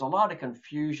that there's a lot of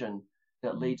confusion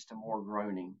that leads to more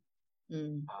groaning.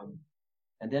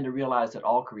 And then to realize that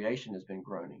all creation has been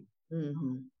groaning.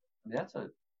 And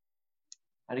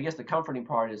I guess the comforting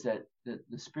part is that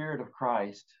the Spirit of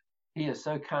Christ, he is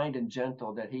so kind and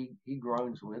gentle that he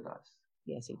groans with us.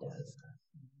 Yes, he does.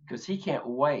 Because he can't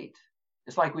wait.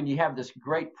 It's like when you have this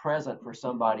great present for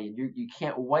somebody and you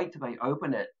can't wait till they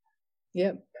open it.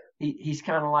 Yep. He's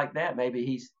kind of like that. Maybe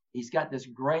he's got this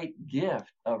great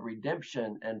gift of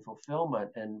redemption and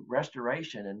fulfillment and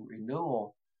restoration and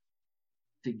renewal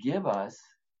to give us,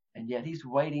 and yet he's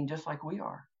waiting just like we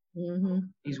are.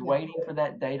 He's waiting for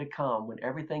that day to come when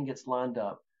everything gets lined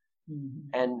up.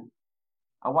 And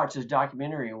I watched this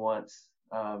documentary once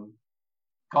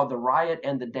called The Riot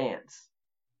and the Dance.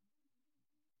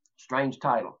 Strange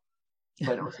title,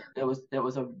 but it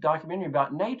was a documentary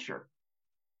about nature.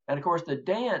 And of course, the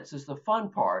dance is the fun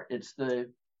part. It's the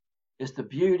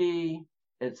beauty,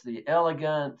 it's the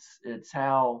elegance, it's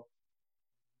how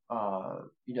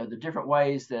the different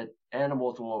ways that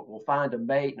animals will find a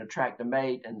mate and attract a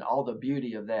mate, and all the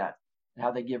beauty of that,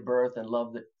 how they give birth and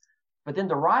love that. But then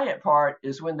the riot part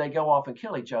is when they go off and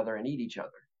kill each other and eat each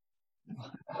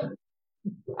other.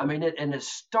 I mean, it's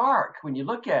stark when you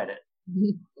look at it.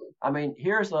 I mean,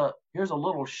 here's a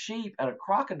little sheep and a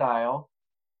crocodile,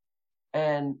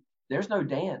 and there's no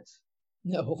dance.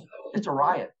 No, it's a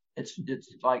riot. It's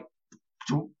like,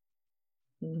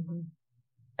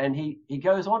 and he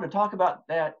goes on to talk about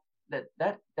that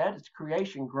is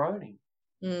creation groaning.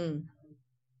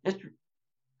 It's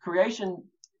creation.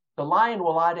 The lion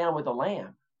will lie down with the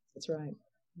lamb. That's right.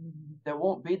 There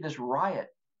won't be this riot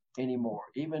anymore,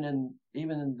 even in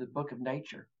the book of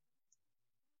nature.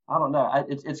 I don't know.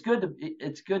 It's good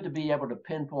to be able to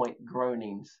pinpoint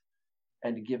groanings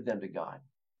and to give them to God.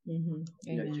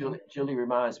 Julie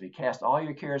reminds me, cast all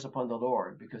your cares upon the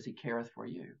Lord because he careth for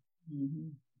you.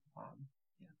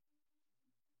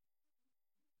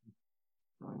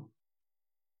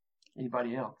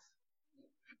 Anybody else?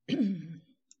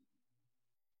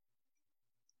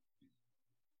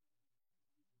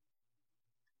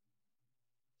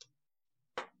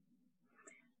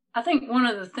 I think one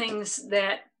of the things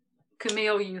that,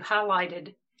 Camille, you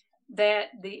highlighted that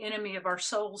the enemy of our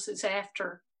souls is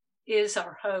after is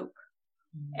our hope.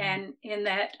 And in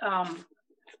that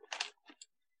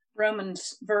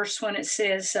Romans verse, when it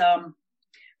says,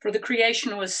 for the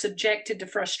creation was subjected to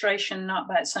frustration, not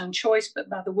by its own choice, but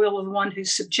by the will of the one who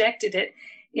subjected it,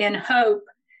 in hope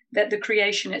that the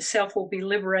creation itself will be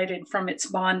liberated from its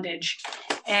bondage.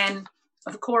 And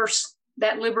of course,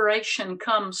 that liberation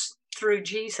comes through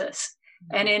Jesus.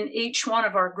 And in each one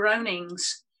of our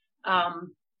groanings,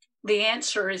 the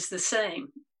answer is the same.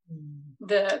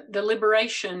 The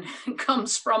liberation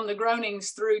comes from the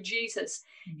groanings through Jesus.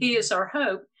 He is our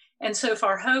hope. And so if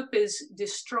our hope is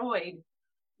destroyed,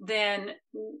 then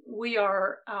we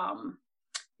are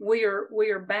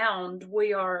bound,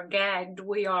 we are gagged,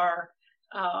 we are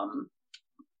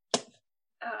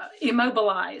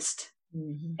immobilized.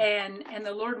 And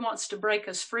the Lord wants to break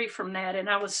us free from that. And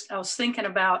I was thinking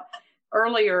about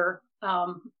earlier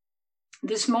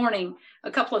this morning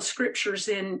a couple of scriptures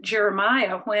in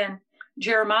Jeremiah, when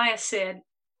Jeremiah said,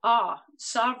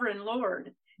 sovereign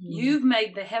Lord, you've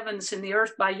made the heavens and the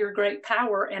earth by your great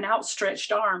power and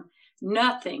outstretched arm.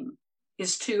 Nothing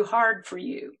is too hard for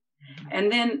you.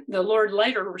 And then the Lord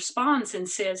later responds and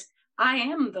says, I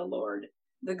am the Lord,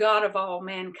 the God of all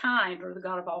mankind, or the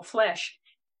God of all flesh.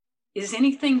 Is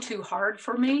anything too hard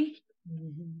for me?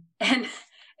 And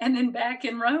then back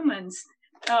in Romans,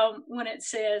 when it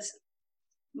says,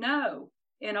 no,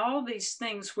 in all these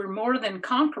things we're more than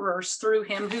conquerors through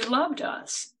him who loved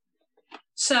us.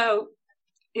 So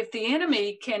if the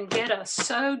enemy can get us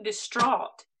so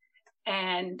distraught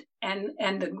and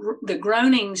the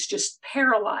groanings just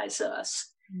paralyze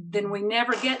us, then we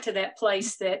never get to that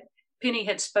place that Penny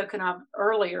had spoken of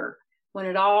earlier, when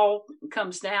it all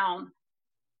comes down.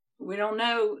 We don't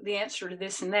know the answer to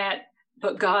this and that,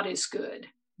 but God is good.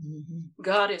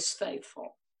 God is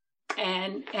faithful.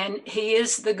 And he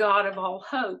is the God of all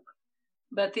hope.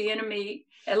 But the enemy,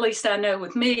 at least I know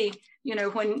with me,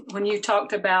 when you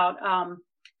talked about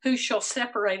who shall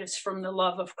separate us from the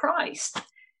love of Christ,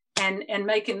 and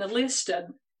making the list of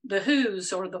the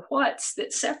who's or the what's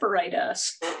that separate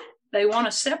us, they want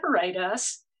to separate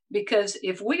us because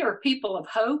if we are people of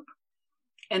hope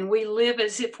and we live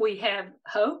as if we have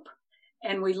hope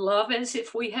and we love as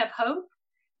if we have hope,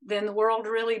 then the world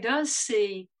really does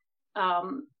see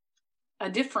a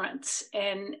difference.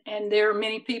 And there are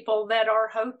many people that are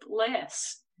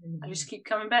hopeless. I just keep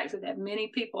coming back to that.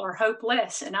 Many people are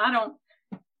hopeless. And I don't,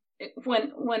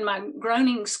 when my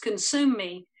groanings consume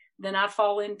me, then I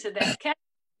fall into that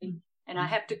category. And I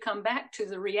have to come back to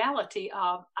the reality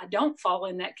of I don't fall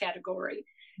in that category,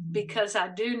 because I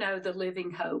do know the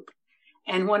living hope.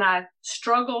 And when I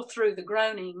struggle through the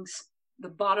groanings, the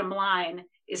bottom line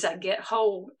is I get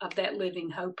hold of that living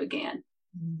hope again.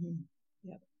 Mm-hmm.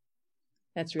 Yep.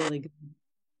 That's really good.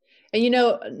 And, you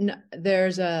know,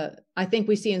 I think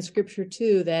we see in scripture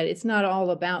too, that it's not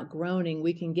all about groaning.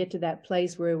 We can get to that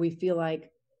place where we feel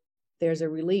like there's a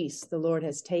release. The Lord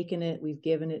has taken it. We've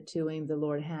given it to him. The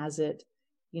Lord has it,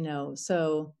 you know.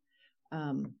 So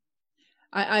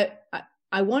I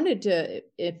wanted to,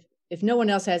 if no one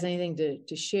else has anything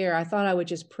to share, I thought I would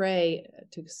just pray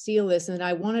to seal this. And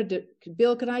I wanted to,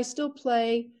 Bill, could I still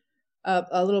play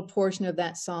a little portion of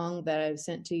that song that I've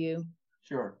sent to you?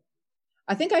 Sure.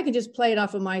 I think I can just play it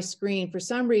off of my screen. For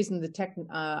some reason, the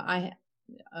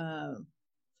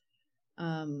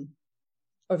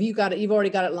or have you got it? You've already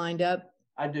got it lined up?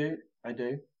 I do.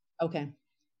 Okay.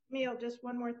 Camille, just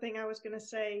one more thing I was going to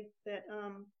say, that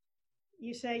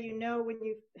you say, you know, when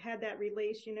you've had that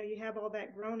release, you know, you have all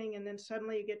that groaning and then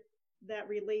suddenly you get that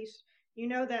release. You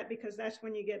know that because that's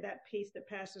when you get that peace that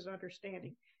passes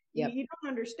understanding. Yep. You don't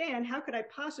understand. How could I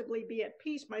possibly be at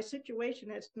peace? My situation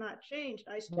has not changed.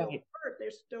 I still hurt.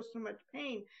 There's still so much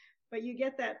pain, but you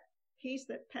get that peace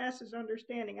that passes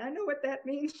understanding. I know what that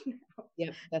means now.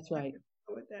 Yep, that's right. I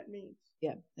know what that means.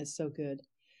 Yeah, that's so good.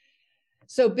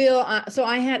 So Bill, I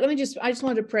just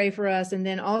wanted to pray for us. And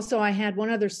then also I had one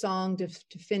other song to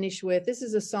finish with. This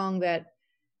is a song that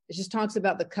it just talks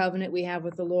about the covenant we have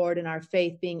with the Lord and our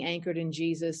faith being anchored in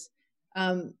Jesus.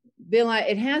 Bill,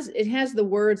 it has the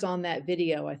words on that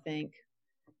video, I think.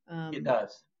 It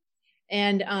does.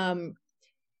 And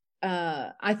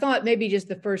I thought maybe just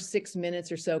the first 6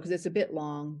 minutes or so, because it's a bit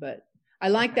long, but I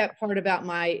like that part about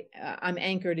I'm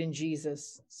anchored in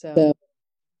Jesus. So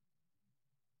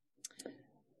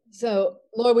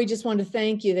Lord, we just want to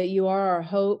thank you that you are our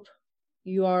hope.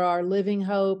 You are our living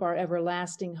hope, our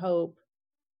everlasting hope.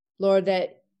 Lord,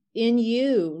 that in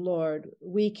you, Lord,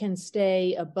 we can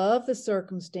stay above the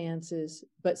circumstances,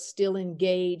 but still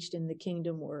engaged in the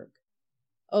kingdom work.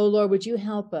 Oh, Lord, would you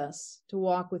help us to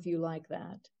walk with you like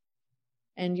that?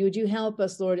 And would you help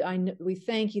us, Lord? We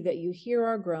thank you that you hear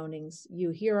our groanings, you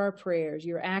hear our prayers,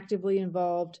 you're actively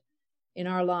involved in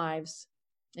our lives,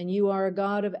 and you are a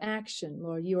God of action,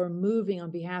 Lord. You are moving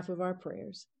on behalf of our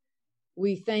prayers.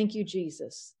 We thank you,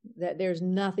 Jesus, that there's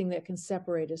nothing that can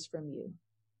separate us from you.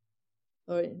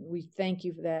 Lord, we thank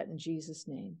you for that in Jesus'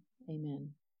 name. Amen.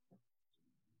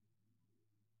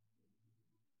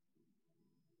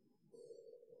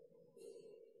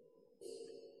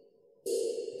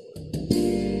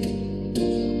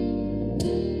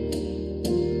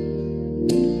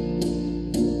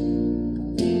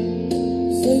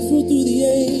 Faithful through the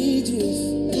ages,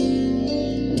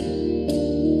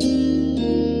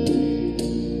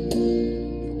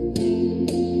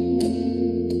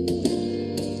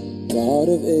 God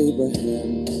of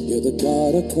Abraham, you're the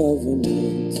God of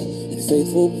covenants and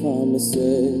faithful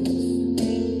promises.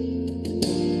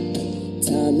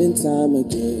 Time and time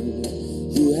again,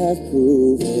 you have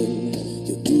proven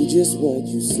you'll do just what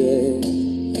you said.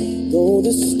 Though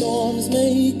the storms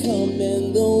may come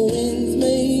and the winds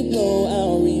may blow,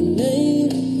 I'll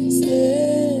remain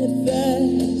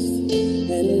steadfast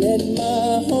and let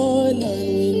my heart learn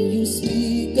when you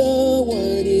speak a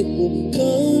word, it will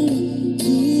come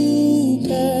to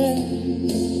pass.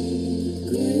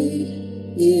 Great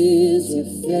is your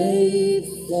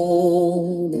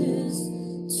faithfulness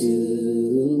to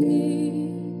me.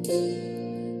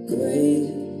 Great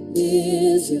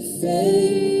is your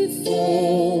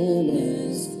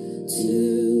faithfulness to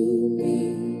me.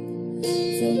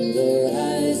 From the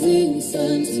rising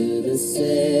sun to the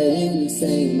setting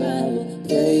same, I will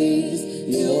praise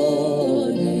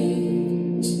your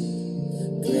name.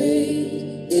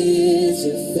 Great is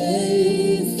your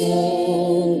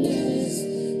faithfulness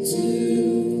to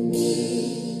me.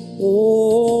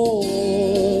 Oh,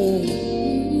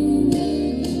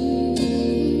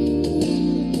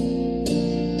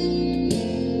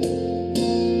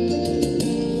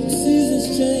 seasons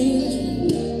change,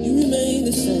 you remain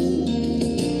the same.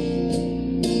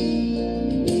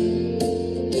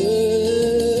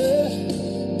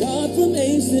 God from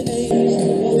age to age.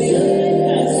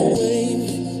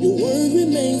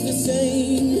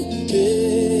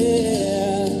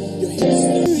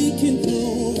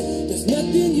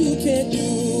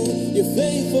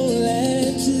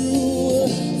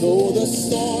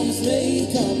 storms may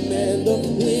come and the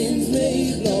winds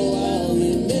may blow, I'll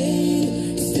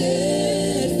remain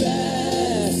steadfast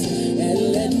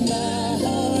and let my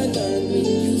heart learn when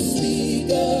you speak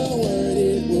a word,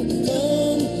 it will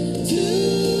come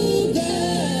to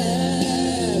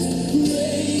pass.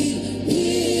 Great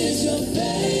is your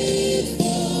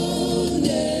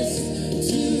faithfulness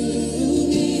to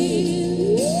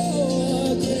me.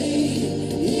 Oh, great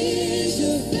is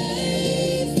your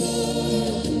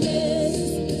faithfulness.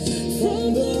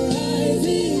 From the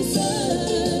rising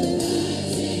sun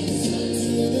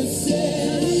to the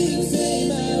setting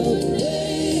same, I will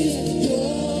praise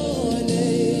your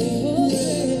name.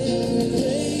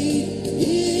 Great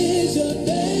is your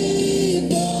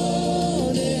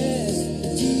faithfulness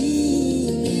to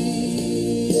me.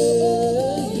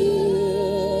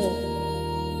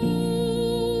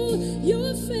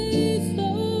 Your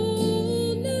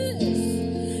faithfulness,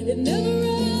 it never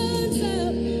runs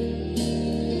out.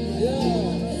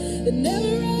 Yeah, it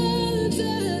never runs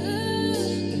out.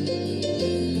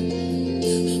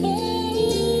 Oh,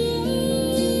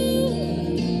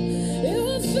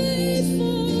 your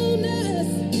faithfulness,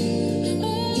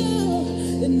 oh,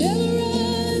 it never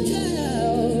runs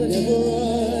out. Never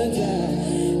runs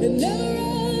out. It never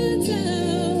runs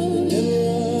out. Never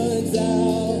runs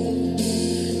out.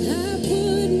 I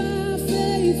put my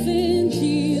faith in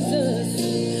Jesus,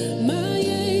 my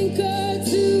anchor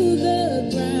to the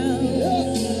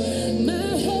ground,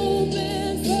 my hope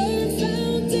and firm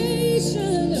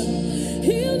foundation.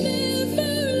 He'll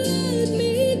never let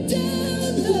me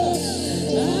down.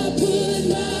 I put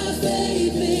my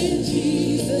faith in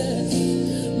Jesus,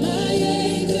 my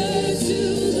anchor to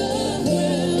the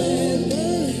ground.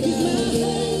 He's my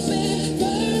hope and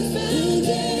firm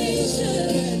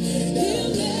foundation.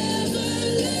 He'll never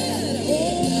let go.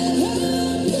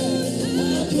 I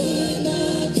put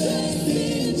my trust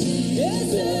in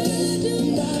Jesus,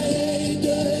 my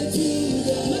anchor to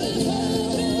the ground. My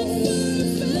hope and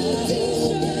firm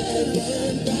foundation.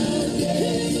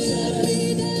 He'll never let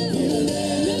me down. I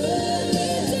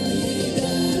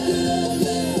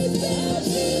put my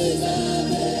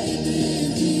faith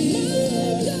in Jesus, my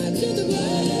anchor to the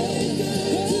ground.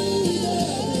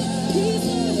 He's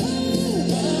my hope,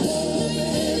 my hope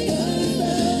and firm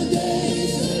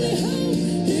foundation.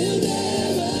 He'll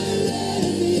never let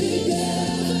me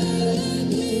down.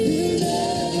 He'll never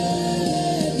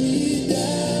let me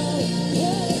down.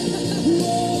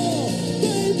 Oh,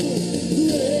 great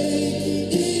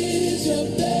is your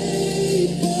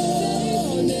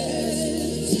faithfulness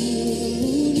to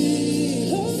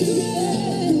me. Oh,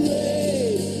 great.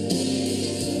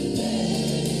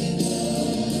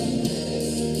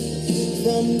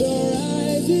 From the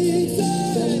rising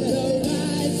sun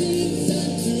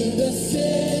to the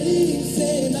setting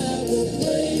same, I will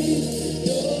praise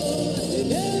your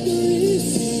in every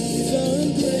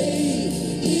season. Great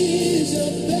is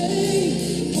your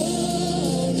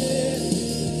faithfulness.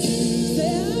 Say, I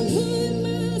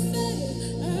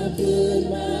put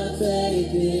my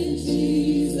faith in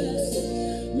Jesus,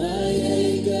 my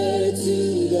anchor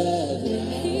to the ground.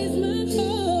 He's my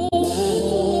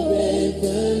hope and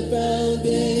firm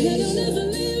foundation. He'll never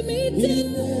let me down. He'll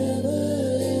never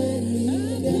let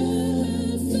me down. I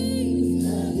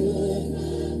put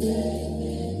my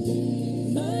faith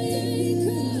in my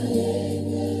anchor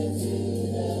to the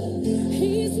ground.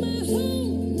 He's my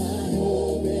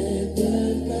hope and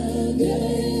firm foundation. Never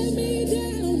let me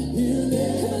down. He'll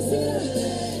never let me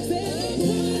down. Say, I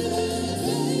put my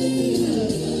faith,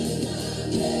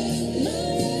 my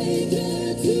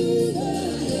anchor to the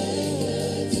ground.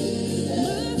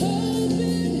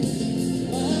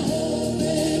 My hope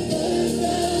and firm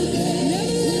foundation.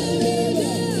 Never let me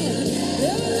down.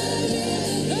 Never let me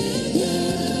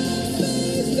down. I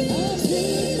put my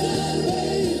faith, my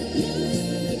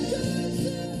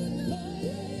anchor.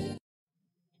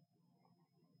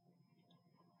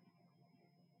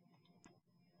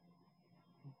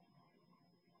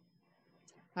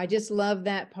 I just love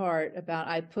that part about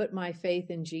I put my faith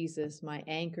in Jesus, my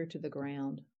anchor to the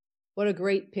ground. What a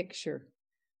great picture.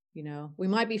 You know, we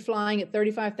might be flying at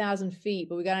 35,000 feet,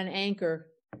 but we got an anchor,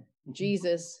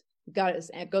 Jesus. Got it.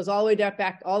 It goes all the way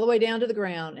back, all the way down to the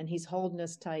ground, and he's holding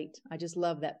us tight. I just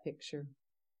love that picture.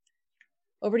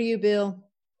 Over to you, Bill.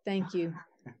 Thank you.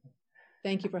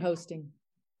 Thank you for hosting.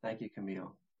 Thank you,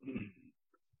 Camille.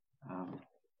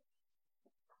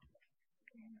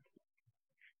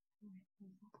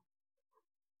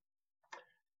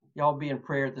 Y'all be in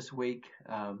prayer this week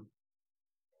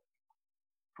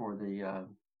for the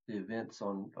events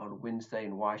on Wednesday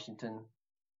in Washington.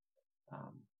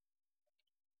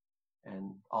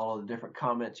 and all of the different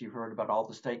comments you've heard about all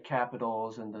the state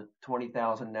capitals and the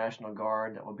 20,000 National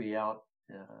Guard that will be out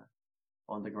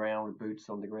on the ground with boots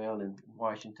on the ground in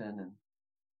Washington, and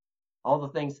all the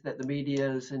things that the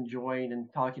media is enjoying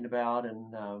and talking about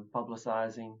and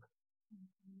publicizing.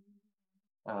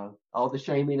 All the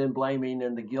shaming and blaming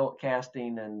and the guilt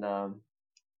casting and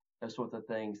those sorts of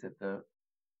things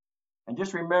and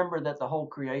just remember that the whole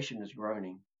creation is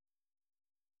groaning.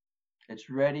 It's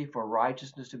ready for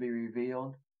righteousness to be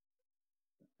revealed.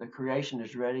 The creation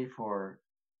is ready for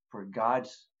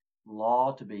God's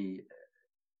law to be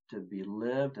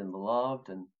lived and loved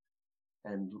and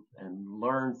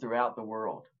learned throughout the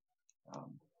world.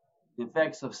 The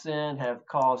effects of sin have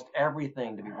caused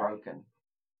everything to be broken,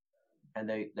 and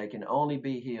they can only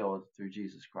be healed through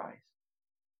Jesus Christ.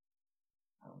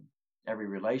 Every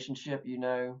relationship,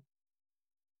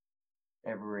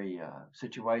 every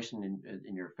situation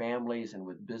in your families and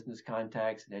with business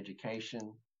contacts and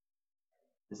education.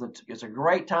 It's a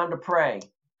great time to pray.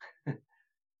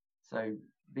 So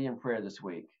be in prayer this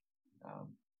week.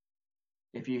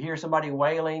 If you hear somebody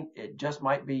wailing, it just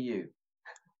might be you.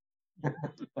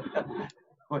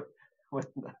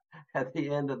 At the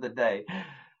end of the day.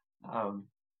 So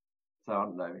I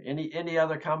don't know. Any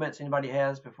other comments anybody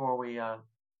has before we have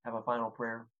a final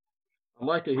prayer? I'd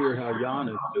like to hear how Jan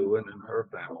is doing and her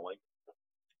family.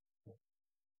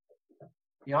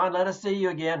 Jan, let us see you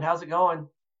again. How's it going?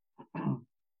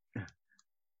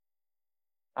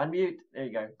 Unmute. There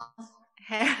you go.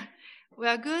 Hey, we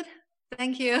are good.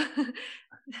 Thank you.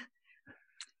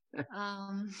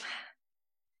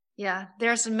 Yeah,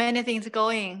 there's many things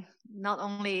going, not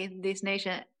only this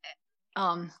nation,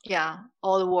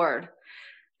 all the world.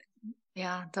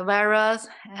 Yeah, the virus,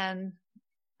 and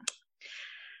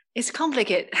it's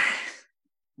complicated.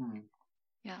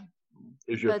 Yeah.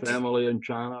 Is your family in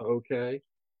China okay?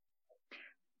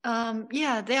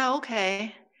 Yeah, they are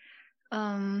okay.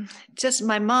 Just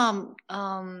my mom,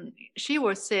 she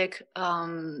was sick,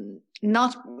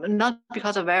 not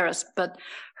because of virus, but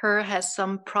her has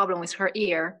some problem with her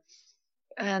ear.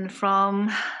 And from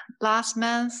last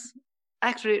month,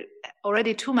 actually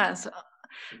already 2 months,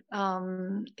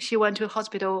 she went to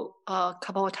hospital a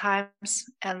couple of times,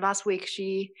 and last week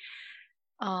she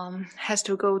has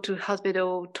to go to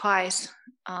hospital twice.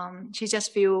 She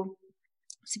just feel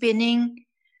spinning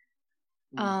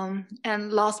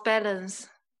and lost balance,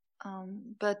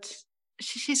 but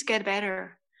she's get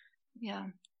better. Yeah,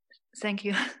 thank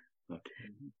you. Okay.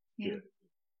 Yeah.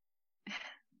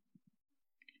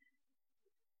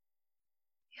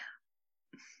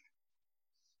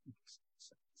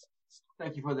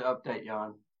 Thank you for the update,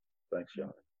 Jan. Thanks,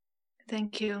 Jan.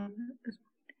 Thank you.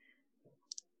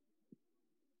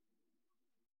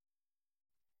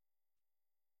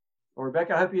 Well,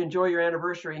 Rebecca, I hope you enjoy your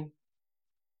anniversary.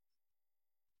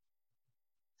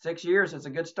 6 years is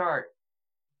a good start.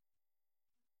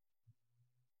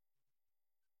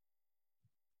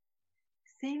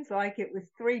 Seems like it was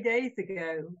 3 days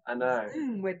ago. I know.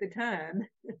 With the time.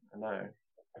 I know.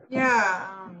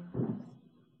 Yeah.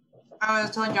 I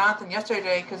was telling Jonathan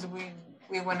yesterday because we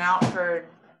went out for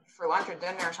lunch or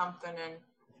dinner or something, and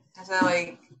I said,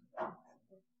 like,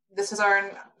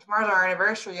 tomorrow's our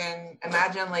anniversary, and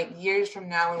imagine like years from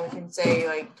now when we can say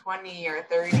like 20 or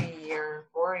 30 or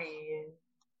 40, and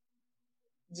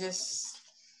just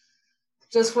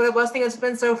what a blessing it's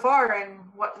been so far, and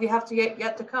what we have to get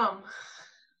yet to come.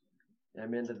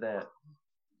 Amen to that.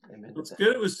 Amen. It's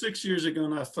good. It was 6 years ago,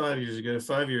 not 5 years ago.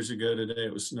 5 years ago today,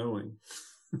 it was snowing.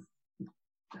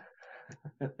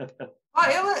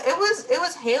 Well, it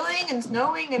was hailing and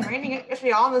snowing and raining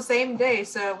actually all on the same day,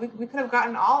 so we could have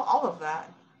gotten all of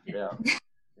that. Yeah.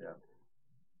 Yeah.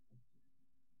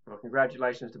 Well,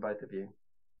 congratulations to both of you.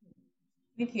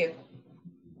 Thank you.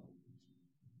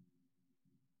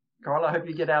 Carla, I hope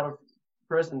you get out of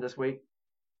prison this week.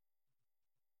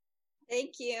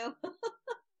 Thank you.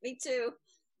 Me too.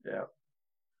 Yeah.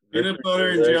 Peanut butter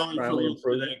and jelly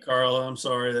for lunch today, Carla. I'm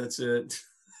sorry, that's it.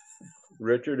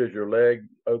 Richard, is your leg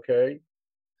okay?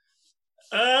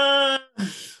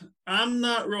 I'm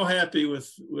not real happy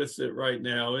with it right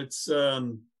now. It's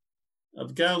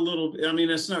I've got a little, I mean,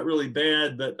 it's not really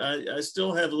bad, but I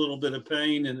still have a little bit of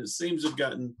pain, and it seems to have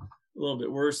gotten a little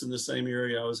bit worse in the same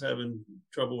area. I was having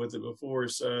trouble with it before.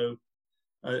 So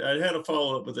I had a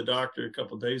follow-up with the doctor a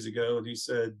couple of days ago, and he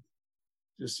said,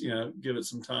 just, give it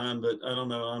some time. But I don't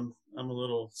know, I'm a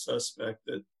little suspect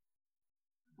that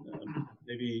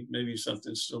maybe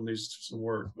something still needs some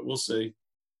work, but we'll see.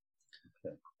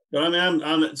 Okay. But I mean,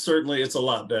 I'm certainly, it's a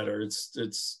lot better.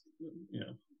 It's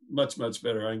much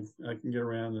better. I can get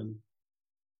around, and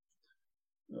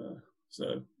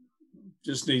so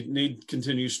just need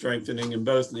continued strengthening in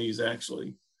both knees,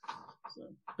 actually. So,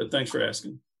 but thanks for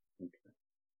asking.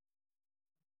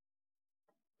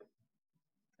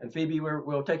 And Phoebe,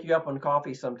 we'll take you up on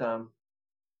coffee sometime.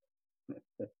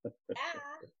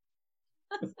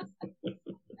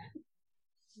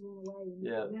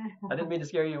 Yeah, I didn't mean to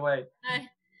scare you away. I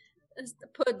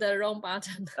put the wrong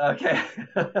button. Okay.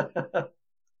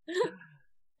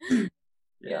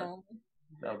 Yeah,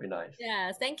 that would be nice.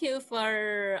 Yeah, thank you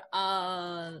for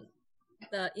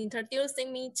the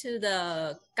introducing me to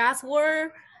the God's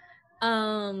word.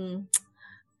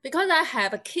 Because I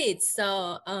have a kid,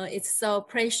 so it's so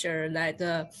pressure that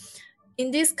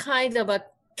in this kind of a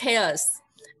chaos,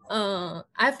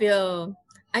 I feel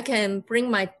I can bring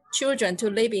my children to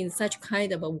live in such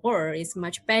kind of a world is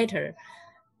much better.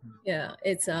 Yeah,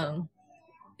 it's a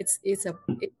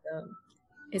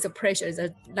pressure. It's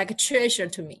like a treasure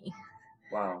to me.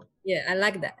 Wow. Yeah, I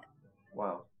like that.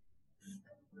 Wow.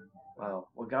 Wow.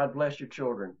 Well, God bless your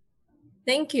children.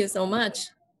 Thank you so much.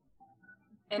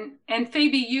 And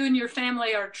Phoebe, you and your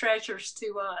family are treasures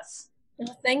to us.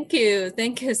 Thank you.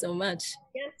 Thank you so much.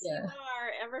 Yes, you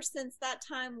are. Ever since that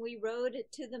time we rode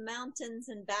it to the mountains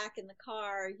and back in the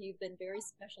car, you've been very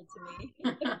special to me.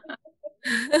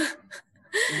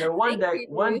 You know,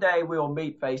 one day we'll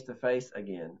meet face to face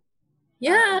again.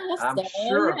 Yeah, I'm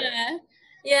sure of it.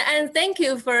 Yeah, and thank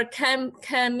you for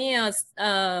Camille's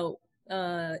the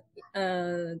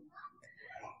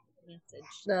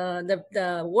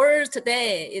words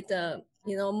today. It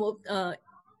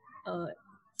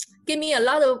give me a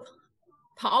lot of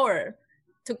power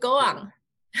to go on.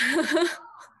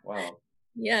 Wow.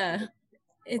 Yeah,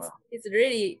 it's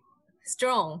really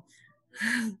strong.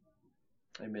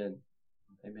 Amen.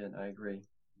 Amen. I agree.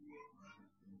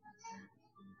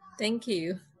 Thank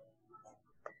you.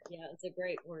 Yeah, it's a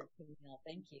great word, Camille.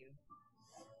 Thank you.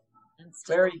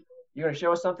 Clara, you going to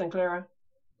show us something, Clara?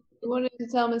 I wanted to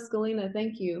tell Miss Galina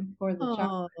thank you for the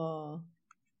chocolate.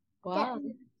 Wow.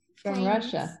 From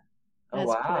Russia. Oh,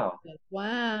 wow. Precious.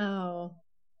 Wow.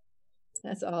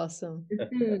 That's awesome.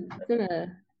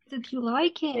 Did you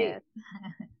like it?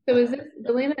 So is this,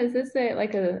 Galina, is this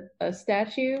like a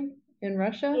statue in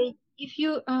Russia? If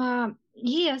you,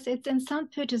 yes, it's in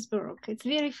St. Petersburg. It's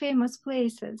very famous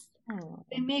places. Oh.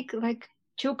 They make like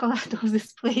chocolate of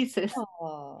these places.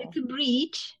 Oh. It's a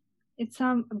bridge. It's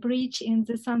some bridge in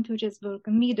the St. Petersburg,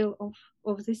 middle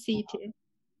of the city.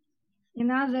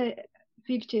 Another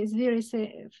picture is very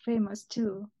famous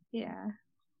too. Yeah.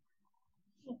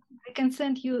 I can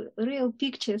send you real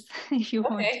pictures if you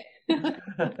want.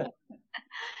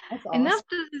 That's awesome. And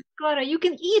after this, Clara, you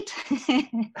can eat.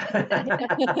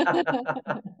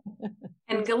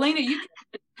 And Galina, you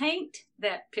can paint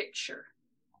that picture.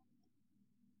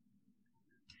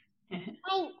 I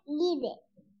need it.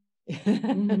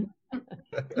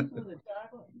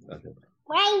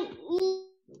 Why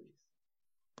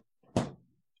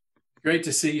Great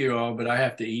to see you all, but I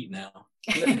have to eat now.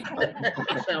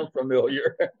 Sounds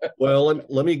familiar. Well,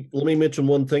 let me mention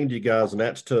one thing to you guys, and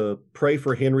that's to pray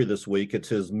for Henry this week. It's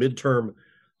his midterm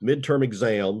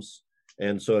exams,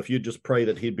 and so if you just pray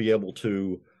that he'd be able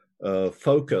to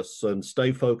focus and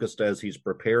stay focused as he's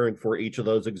preparing for each of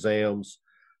those exams,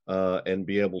 and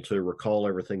be able to recall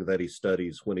everything that he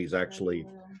studies when he's actually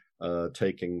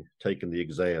taking the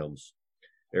exams.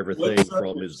 Everything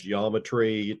from his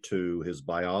geometry to his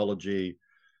biology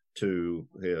to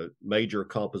major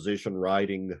composition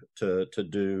writing to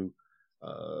do,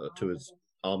 to his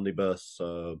omnibus,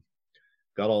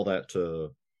 got all that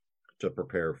to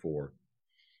prepare for.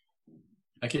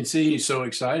 I can see he's so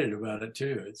excited about it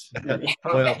too. It's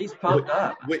well, he's pumped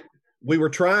up. We were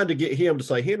trying to get him to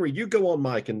say, Henry, you go on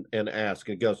mic and ask.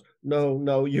 And he goes,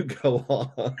 no, you go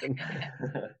on.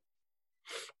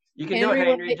 You can do it,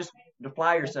 Henry. Just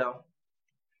apply yourself.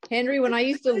 Henry, when I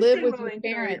used to live with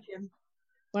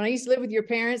your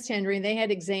parents, Henry, and they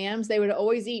had exams, they would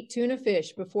always eat tuna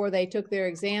fish before they took their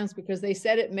exams because they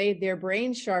said it made their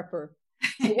brains sharper.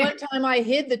 One time I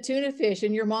hid the tuna fish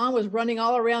and your mom was running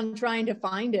all around trying to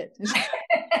find it.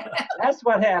 That's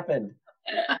what happened.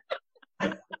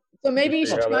 So maybe you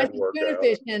should try some tuna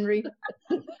fish, Henry.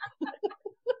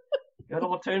 Good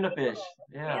old tuna fish.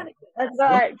 Yeah. That's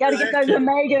right. Got to get those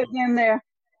omegas in there.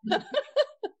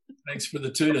 Thanks for the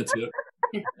tuna tip.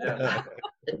 Yeah.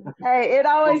 Hey, it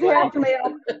always helps me.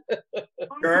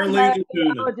 Charlie the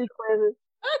tuna.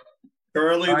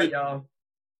 Charlie All right, the y'all.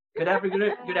 Good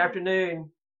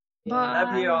afternoon. Bye.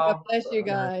 Love you all. God bless you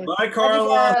guys. Bye,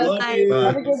 Carla. Love you.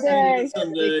 Have a good day.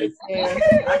 Someday.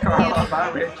 Bye, Carla. Bye,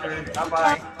 Richard.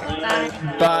 Bye-bye. Bye.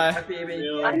 Bye,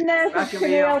 Phoebe. Bye, Bye,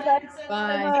 Camille. Thanks so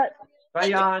Bye. much. Bye,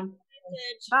 Jan.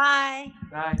 Bye.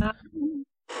 Bye.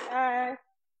 Bye.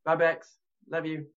 Bye, Bex. Love you.